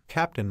Collector.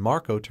 Captain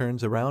Marco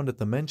turns around at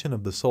the mention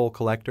of the Soul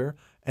Collector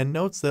and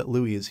notes that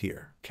Louis is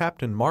here.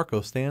 Captain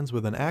Marco stands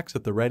with an axe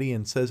at the ready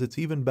and says it's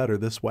even better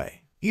this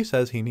way. He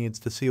says he needs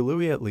to see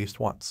Louis at least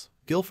once.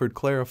 Guilford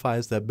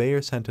clarifies that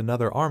Bayer sent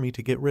another army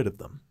to get rid of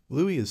them.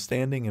 Louis is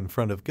standing in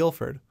front of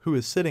Guilford, who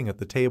is sitting at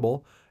the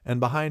table, and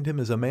behind him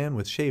is a man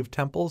with shaved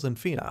temples and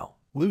phenile.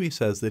 Louis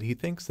says that he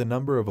thinks the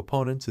number of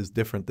opponents is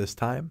different this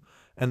time,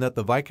 and that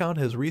the Viscount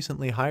has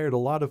recently hired a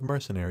lot of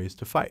mercenaries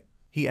to fight.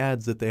 He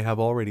adds that they have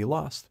already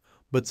lost,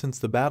 but since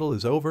the battle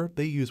is over,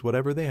 they use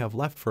whatever they have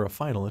left for a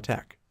final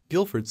attack.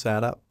 Guilford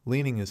sat up,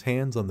 leaning his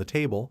hands on the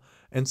table,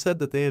 and said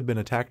that they had been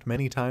attacked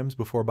many times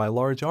before by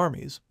large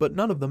armies, but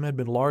none of them had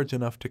been large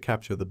enough to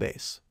capture the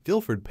base.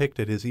 Guilford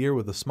picked at his ear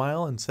with a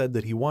smile and said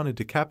that he wanted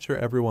to capture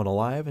everyone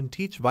alive and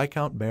teach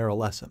Viscount Bear a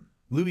lesson.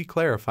 Louis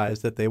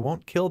clarifies that they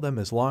won't kill them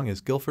as long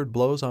as Guilford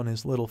blows on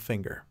his little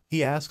finger.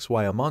 He asks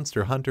why a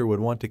monster hunter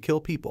would want to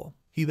kill people.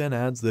 He then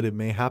adds that it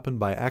may happen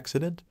by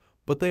accident,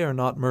 but they are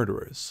not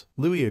murderers.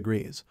 Louis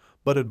agrees,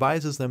 but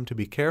advises them to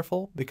be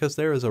careful because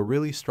there is a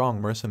really strong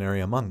mercenary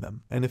among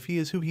them, and if he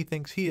is who he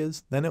thinks he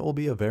is, then it will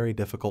be a very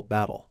difficult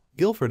battle.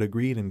 Guilford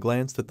agreed and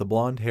glanced at the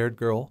blonde-haired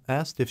girl,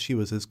 asked if she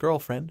was his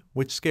girlfriend,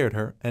 which scared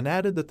her, and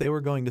added that they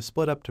were going to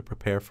split up to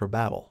prepare for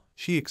battle.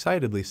 She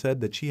excitedly said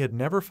that she had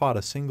never fought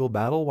a single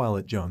battle while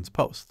at Jones'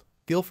 post.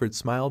 Guilford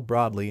smiled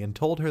broadly and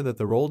told her that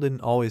the role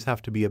didn't always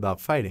have to be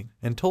about fighting,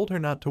 and told her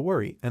not to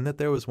worry and that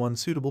there was one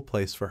suitable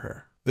place for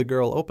her. The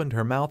girl opened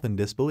her mouth in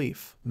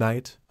disbelief.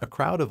 Night, a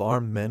crowd of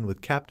armed men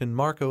with Captain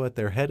Marco at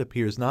their head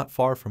appears not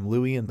far from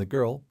Louis and the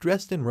girl,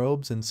 dressed in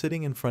robes and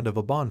sitting in front of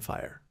a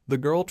bonfire. The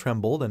girl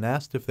trembled and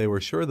asked if they were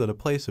sure that a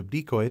place of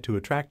decoy to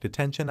attract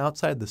attention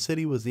outside the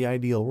city was the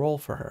ideal role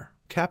for her.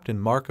 Captain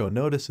Marco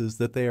notices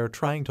that they are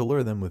trying to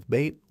lure them with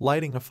bait,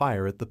 lighting a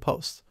fire at the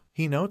post.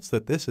 He notes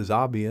that this is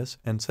obvious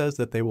and says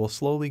that they will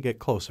slowly get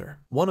closer.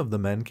 One of the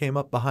men came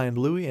up behind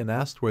Louis and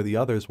asked where the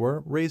others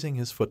were, raising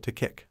his foot to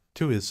kick.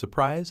 To his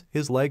surprise,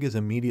 his leg is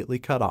immediately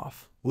cut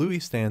off.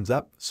 Louis stands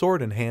up,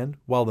 sword in hand,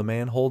 while the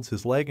man holds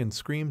his leg and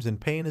screams in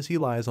pain as he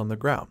lies on the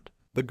ground.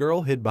 The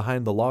girl hid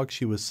behind the log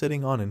she was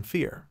sitting on in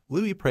fear.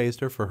 Louis praised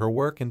her for her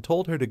work and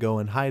told her to go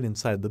and hide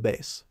inside the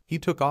base. He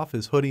took off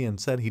his hoodie and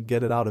said he'd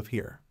get it out of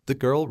here. The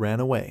girl ran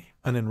away.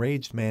 An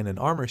enraged man in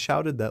armor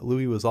shouted that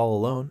Louis was all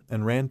alone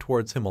and ran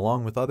towards him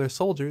along with other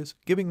soldiers,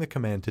 giving the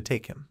command to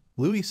take him.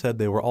 Louis said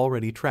they were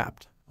already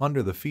trapped.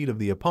 Under the feet of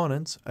the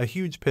opponents, a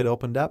huge pit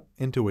opened up,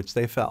 into which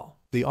they fell.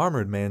 The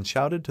armored man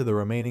shouted to the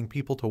remaining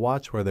people to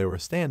watch where they were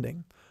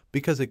standing,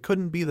 because it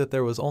couldn't be that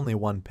there was only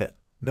one pit.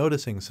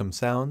 Noticing some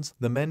sounds,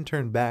 the men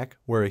turned back,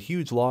 where a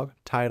huge log,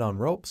 tied on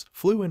ropes,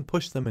 flew and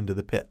pushed them into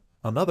the pit.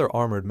 Another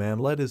armored man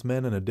led his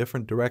men in a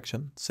different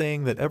direction,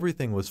 saying that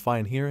everything was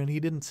fine here and he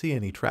didn't see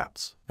any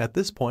traps. At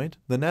this point,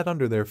 the net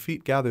under their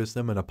feet gathers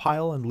them in a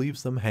pile and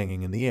leaves them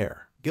hanging in the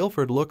air.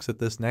 Guilford looks at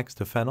this next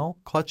to Fennel,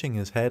 clutching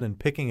his head and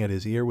picking at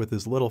his ear with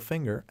his little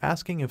finger,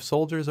 asking if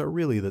soldiers are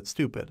really that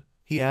stupid.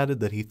 He added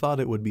that he thought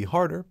it would be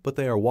harder, but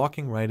they are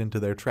walking right into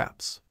their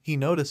traps. He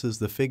notices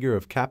the figure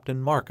of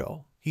Captain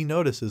Marco. He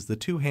notices the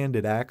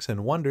two-handed axe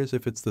and wonders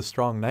if it's the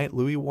strong knight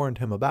Louis warned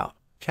him about.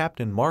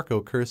 Captain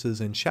Marco curses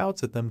and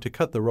shouts at them to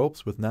cut the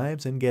ropes with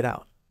knives and get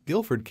out.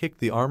 Guilford kicked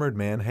the armored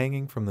man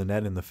hanging from the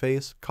net in the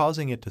face,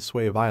 causing it to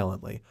sway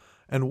violently,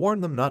 and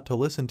warned them not to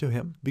listen to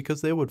him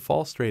because they would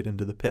fall straight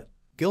into the pit.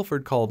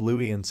 Guilford called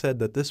Louis and said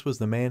that this was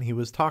the man he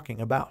was talking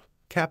about.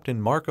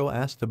 Captain Marco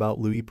asked about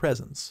Louis'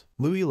 presence.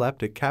 Louis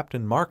leapt at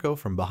Captain Marco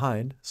from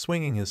behind,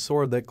 swinging his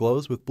sword that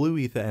glows with blue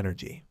ether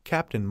energy.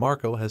 Captain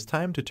Marco has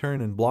time to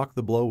turn and block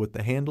the blow with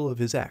the handle of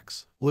his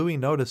axe. Louis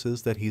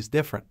notices that he's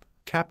different.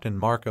 Captain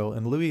Marco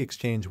and Louis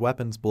exchange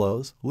weapons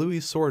blows.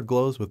 Louis' sword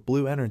glows with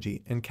blue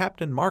energy and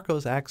Captain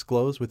Marco's axe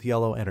glows with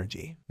yellow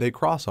energy. They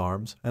cross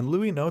arms, and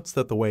Louis notes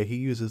that the way he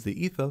uses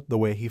the ether, the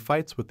way he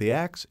fights with the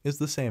axe, is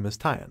the same as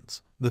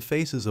Tyan's. The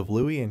faces of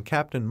Louis and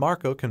Captain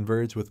Marco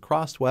converge with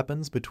crossed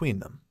weapons between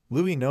them.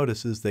 Louis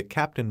notices that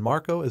Captain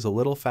Marco is a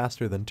little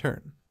faster than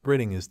Turn.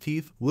 Gritting his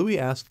teeth, Louis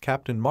asked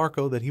Captain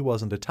Marco that he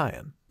wasn't a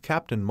Tyan.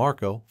 Captain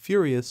Marco,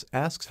 furious,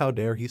 asks how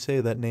dare he say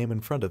that name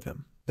in front of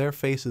him. Their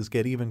faces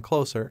get even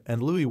closer,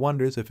 and Louis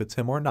wonders if it's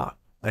him or not.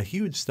 A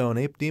huge stone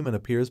ape demon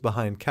appears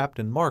behind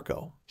Captain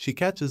Marco. She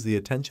catches the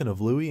attention of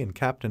Louis and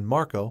Captain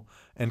Marco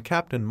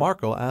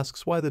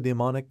asks why the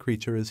demonic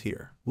creature is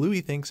here.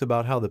 Louis thinks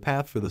about how the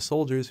path for the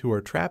soldiers who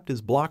are trapped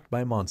is blocked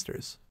by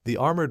monsters. The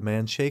armored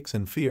man shakes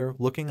in fear,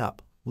 looking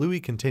up. Louis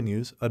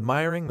continues,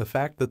 admiring the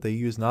fact that they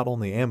use not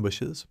only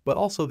ambushes, but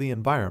also the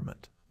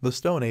environment. The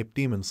stone ape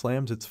demon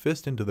slams its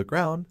fist into the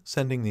ground,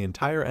 sending the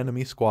entire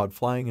enemy squad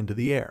flying into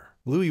the air.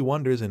 Louis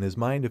wonders in his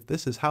mind if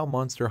this is how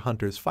monster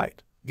hunters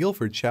fight.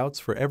 Guilford shouts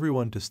for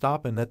everyone to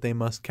stop and that they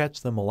must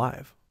catch them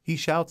alive. He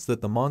shouts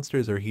that the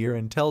monsters are here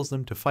and tells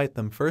them to fight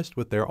them first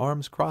with their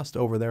arms crossed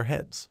over their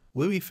heads.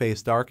 Louis'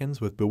 face darkens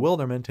with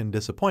bewilderment and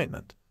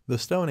disappointment. The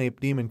stone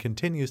ape demon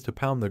continues to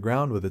pound the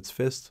ground with its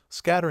fists,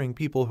 scattering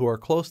people who are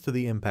close to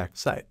the impact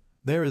site.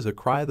 There is a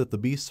cry that the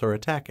beasts are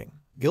attacking.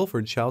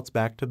 Guilford shouts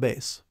back to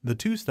base. The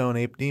two stone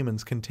ape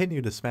demons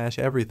continue to smash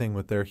everything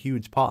with their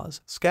huge paws,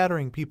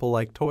 scattering people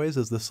like toys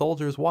as the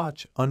soldiers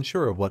watch,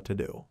 unsure of what to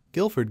do.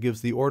 Guilford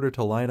gives the order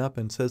to line up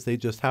and says they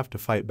just have to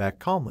fight back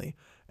calmly,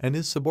 and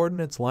his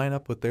subordinates line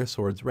up with their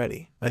swords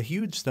ready. A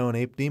huge stone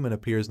ape demon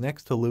appears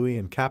next to Louis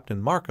and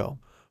Captain Marco,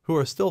 who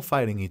are still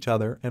fighting each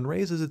other, and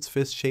raises its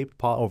fist-shaped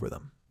paw over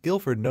them.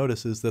 Guilford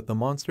notices that the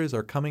monsters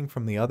are coming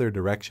from the other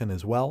direction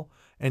as well,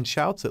 and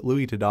shouts at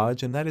Louis to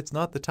dodge and that it's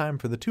not the time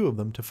for the two of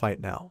them to fight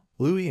now.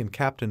 Louis and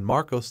Captain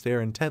Marco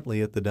stare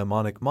intently at the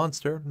demonic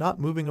monster, not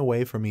moving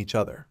away from each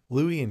other.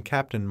 Louis and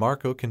Captain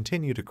Marco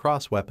continue to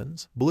cross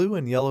weapons, blue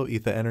and yellow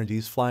ether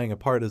energies flying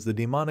apart as the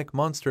demonic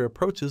monster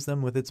approaches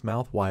them with its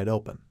mouth wide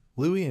open.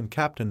 Louis and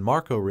Captain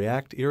Marco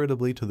react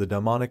irritably to the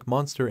demonic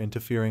monster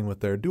interfering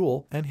with their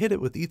duel and hit it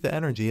with ether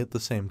energy at the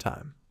same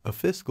time. A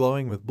fist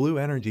glowing with blue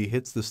energy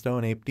hits the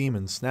stone ape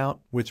demon's snout,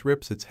 which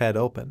rips its head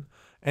open,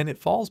 and it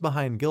falls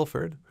behind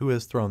Guilford, who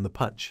has thrown the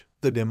punch.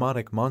 The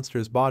demonic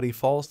monster's body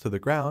falls to the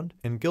ground,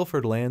 and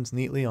Guilford lands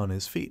neatly on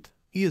his feet.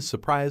 He is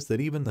surprised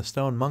that even the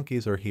stone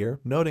monkeys are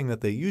here, noting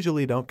that they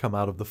usually don't come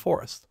out of the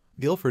forest.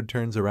 Guilford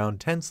turns around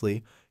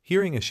tensely,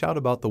 hearing a shout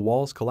about the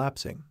walls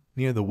collapsing.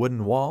 Near the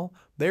wooden wall,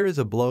 there is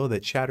a blow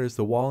that shatters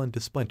the wall into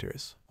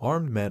splinters.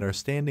 Armed men are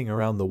standing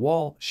around the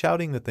wall,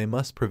 shouting that they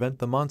must prevent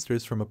the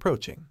monsters from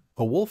approaching.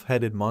 A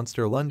wolf-headed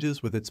monster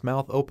lunges with its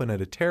mouth open at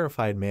a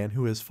terrified man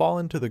who has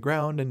fallen to the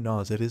ground and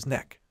gnaws at his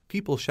neck.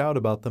 People shout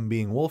about them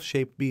being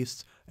wolf-shaped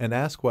beasts and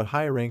ask what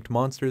high-ranked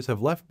monsters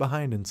have left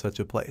behind in such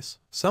a place.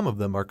 Some of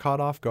them are caught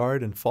off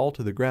guard and fall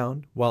to the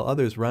ground, while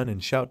others run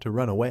and shout to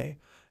run away,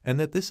 and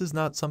that this is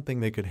not something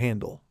they could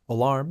handle.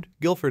 Alarmed,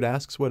 Guilford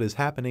asks what is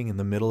happening in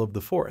the middle of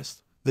the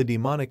forest. The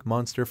demonic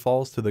monster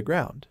falls to the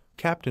ground.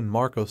 Captain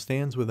Marco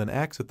stands with an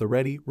axe at the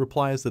ready,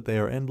 replies that they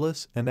are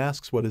endless, and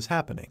asks what is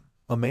happening.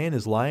 A man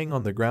is lying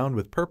on the ground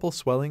with purple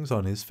swellings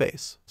on his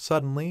face.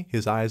 Suddenly,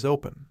 his eyes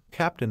open.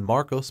 Captain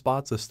Marco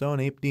spots a stone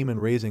ape demon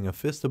raising a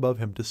fist above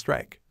him to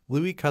strike.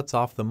 Louis cuts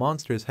off the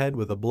monster's head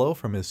with a blow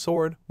from his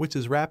sword, which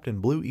is wrapped in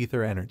blue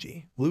ether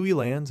energy. Louis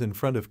lands in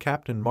front of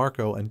Captain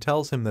Marco and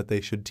tells him that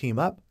they should team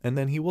up, and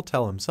then he will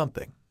tell him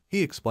something.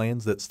 He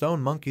explains that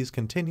stone monkeys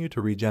continue to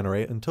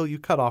regenerate until you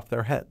cut off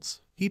their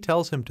heads. He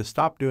tells him to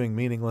stop doing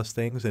meaningless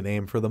things and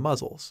aim for the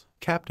muzzles.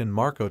 Captain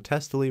Marco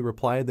testily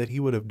replied that he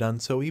would have done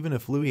so even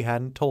if Louis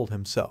hadn't told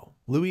him so.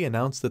 Louis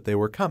announced that they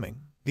were coming.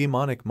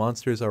 Demonic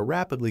monsters are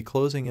rapidly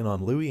closing in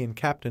on Louis and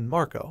Captain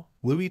Marco.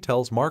 Louis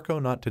tells Marco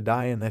not to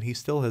die and that he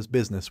still has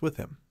business with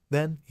him.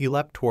 Then, he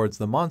leapt towards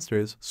the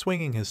monsters,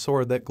 swinging his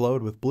sword that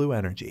glowed with blue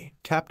energy.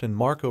 Captain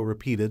Marco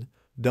repeated,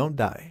 "Don't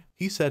die."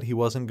 He said he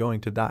wasn't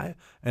going to die,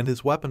 and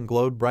his weapon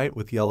glowed bright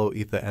with yellow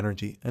ether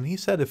energy, and he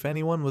said if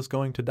anyone was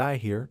going to die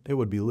here, it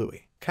would be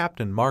Louis.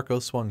 Captain Marco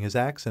swung his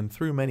axe and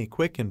threw many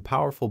quick and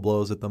powerful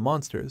blows at the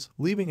monsters,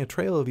 leaving a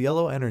trail of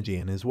yellow energy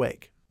in his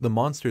wake. The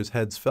monsters'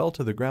 heads fell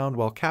to the ground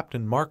while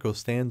Captain Marco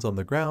stands on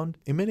the ground,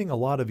 emitting a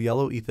lot of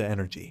yellow ether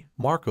energy.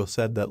 Marco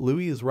said that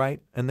Louis is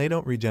right and they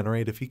don't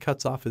regenerate if he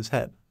cuts off his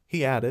head.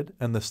 He added,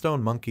 "And the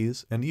stone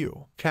monkeys, and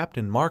you."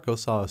 Captain Marco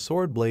saw a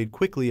sword blade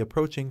quickly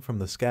approaching from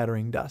the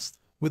scattering dust.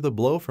 With a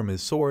blow from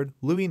his sword,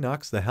 Louis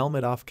knocks the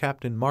helmet off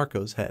Captain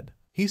Marco's head.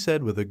 He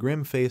said with a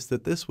grim face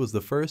that this was the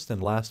first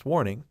and last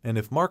warning, and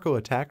if Marco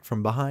attacked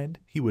from behind,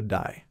 he would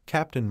die.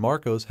 Captain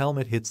Marco's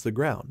helmet hits the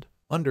ground.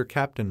 Under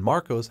Captain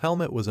Marco's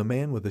helmet was a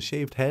man with a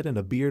shaved head and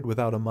a beard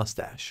without a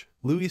mustache.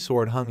 Louis'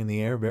 sword hung in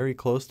the air very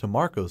close to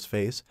Marco's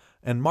face,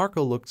 and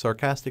Marco looked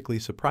sarcastically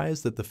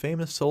surprised that the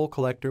famous soul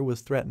collector was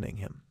threatening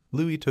him.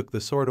 Louis took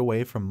the sword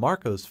away from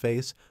Marco's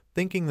face,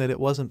 thinking that it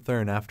wasn't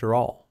Thurn after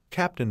all.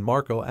 Captain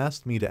Marco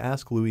asked me to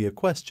ask Louis a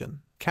question.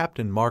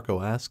 Captain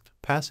Marco asked,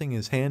 passing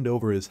his hand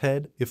over his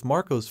head, if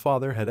Marco's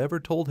father had ever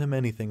told him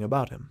anything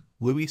about him.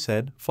 Louis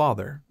said,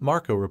 "Father."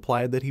 Marco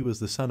replied that he was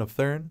the son of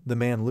Thurn, the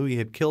man Louis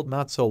had killed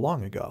not so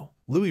long ago.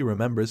 Louis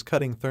remembers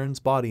cutting Thurn's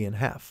body in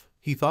half.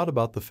 He thought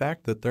about the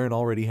fact that Thurn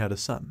already had a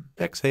son.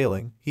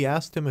 Exhaling, he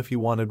asked him if he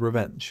wanted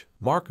revenge.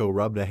 Marco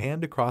rubbed a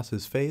hand across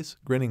his face,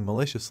 grinning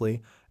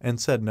maliciously, and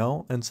said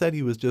no, and said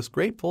he was just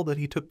grateful that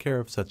he took care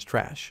of such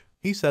trash.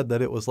 He said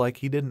that it was like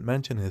he didn't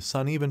mention his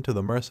son even to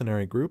the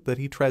mercenary group that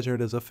he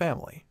treasured as a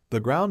family. The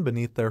ground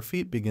beneath their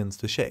feet begins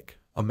to shake.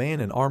 A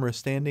man in armor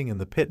standing in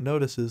the pit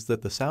notices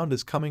that the sound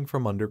is coming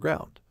from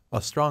underground.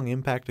 A strong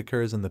impact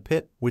occurs in the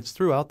pit, which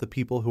threw out the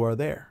people who are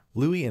there.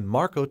 Louis and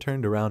Marco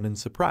turned around in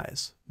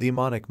surprise.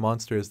 Demonic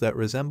monsters that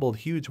resembled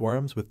huge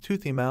worms with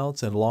toothy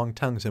mouths and long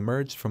tongues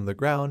emerged from the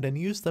ground and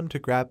used them to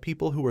grab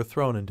people who were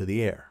thrown into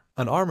the air.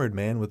 An armored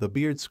man with a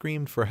beard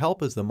screamed for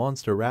help as the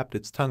monster wrapped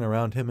its tongue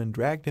around him and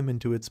dragged him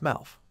into its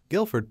mouth.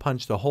 Guilford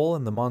punched a hole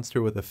in the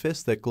monster with a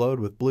fist that glowed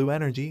with blue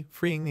energy,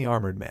 freeing the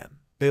armored man.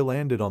 They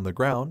landed on the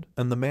ground,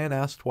 and the man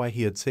asked why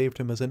he had saved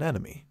him as an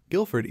enemy.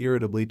 Guilford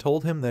irritably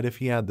told him that if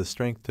he had the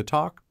strength to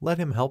talk, let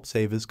him help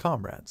save his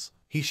comrades.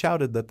 He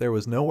shouted that there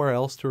was nowhere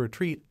else to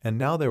retreat, and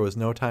now there was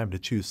no time to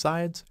choose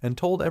sides, and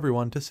told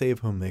everyone to save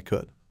whom they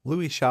could.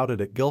 Louis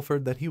shouted at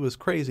Guilford that he was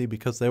crazy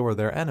because they were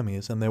their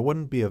enemies and they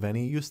wouldn't be of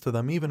any use to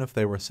them even if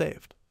they were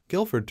saved.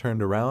 Guilford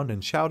turned around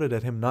and shouted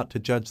at him not to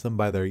judge them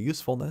by their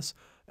usefulness,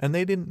 and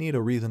they didn't need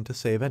a reason to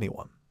save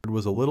anyone. He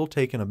was a little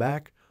taken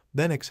aback,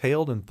 then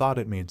exhaled and thought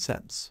it made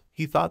sense.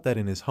 He thought that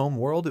in his home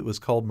world it was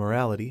called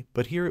morality,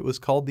 but here it was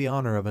called the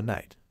honor of a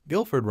knight.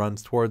 Guilford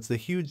runs towards the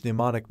huge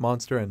demonic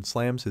monster and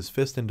slams his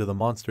fist into the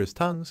monster's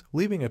tongues,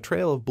 leaving a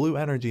trail of blue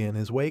energy in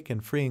his wake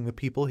and freeing the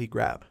people he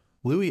grabbed.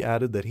 Louis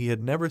added that he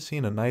had never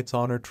seen a knight's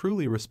honor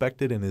truly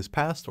respected in his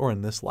past or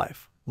in this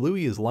life.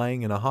 Louis is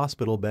lying in a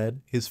hospital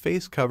bed, his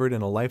face covered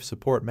in a life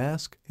support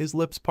mask, his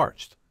lips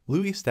parched.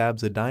 Louis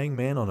stabs a dying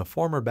man on a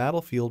former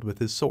battlefield with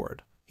his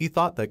sword. He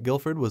thought that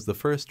Guilford was the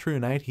first true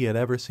knight he had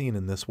ever seen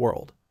in this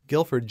world.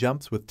 Guilford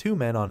jumps with two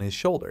men on his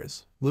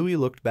shoulders. Louis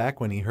looked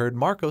back when he heard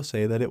Marco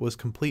say that it was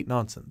complete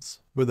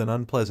nonsense. With an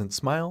unpleasant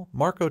smile,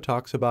 Marco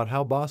talks about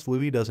how Boss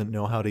Louis doesn't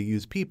know how to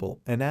use people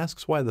and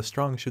asks why the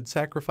strong should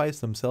sacrifice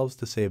themselves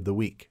to save the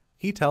weak.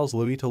 He tells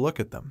Louis to look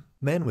at them.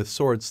 Men with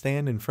swords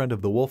stand in front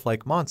of the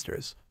wolf-like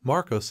monsters.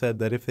 Marco said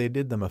that if they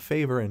did them a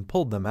favor and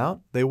pulled them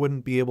out, they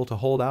wouldn't be able to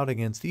hold out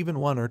against even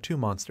one or two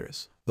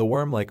monsters. The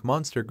worm-like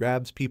monster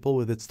grabs people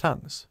with its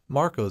tongues.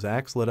 Marco's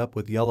axe lit up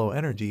with yellow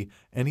energy,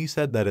 and he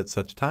said that at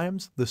such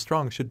times, the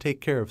strong should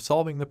take care of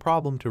solving the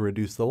problem to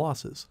reduce the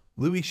losses.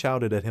 Louis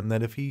shouted at him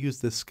that if he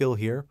used this skill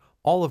here,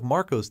 all of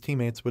Marco's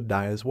teammates would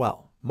die as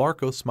well.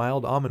 Marco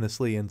smiled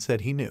ominously and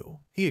said he knew.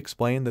 He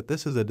explained that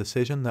this is a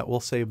decision that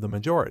will save the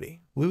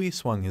majority. Louis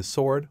swung his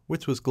sword,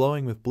 which was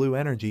glowing with blue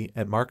energy,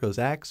 at Marco's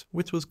axe,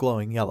 which was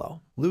glowing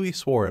yellow. Louis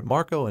swore at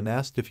Marco and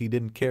asked if he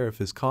didn't care if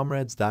his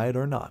comrades died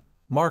or not.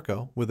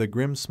 Marco, with a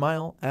grim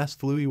smile,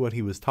 asked Louis what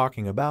he was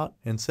talking about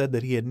and said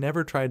that he had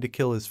never tried to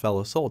kill his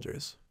fellow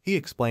soldiers. He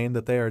explained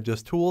that they are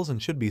just tools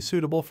and should be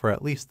suitable for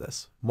at least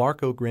this.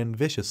 Marco grinned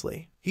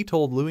viciously. He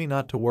told Louis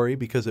not to worry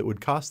because it would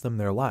cost them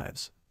their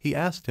lives. He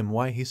asked him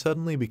why he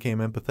suddenly became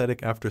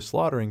empathetic after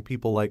slaughtering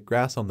people like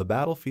grass on the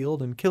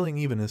battlefield and killing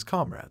even his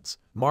comrades.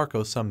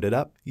 Marco summed it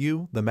up,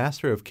 "You, the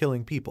master of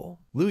killing people."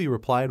 Louis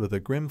replied with a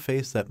grim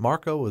face that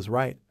Marco was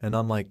right, and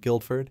unlike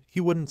Guilford,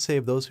 he wouldn't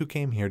save those who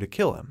came here to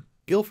kill him.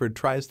 Guilford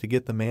tries to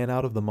get the man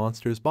out of the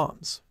monster's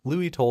bonds.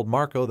 Louis told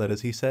Marco that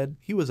as he said,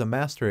 he was a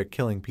master at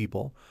killing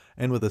people,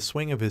 and with a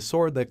swing of his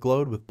sword that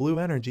glowed with blue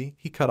energy,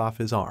 he cut off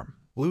his arm.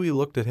 Louis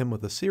looked at him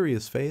with a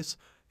serious face,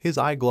 his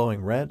eye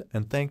glowing red,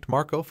 and thanked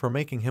Marco for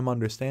making him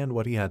understand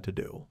what he had to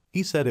do.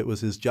 He said it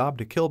was his job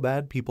to kill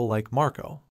bad people like Marco.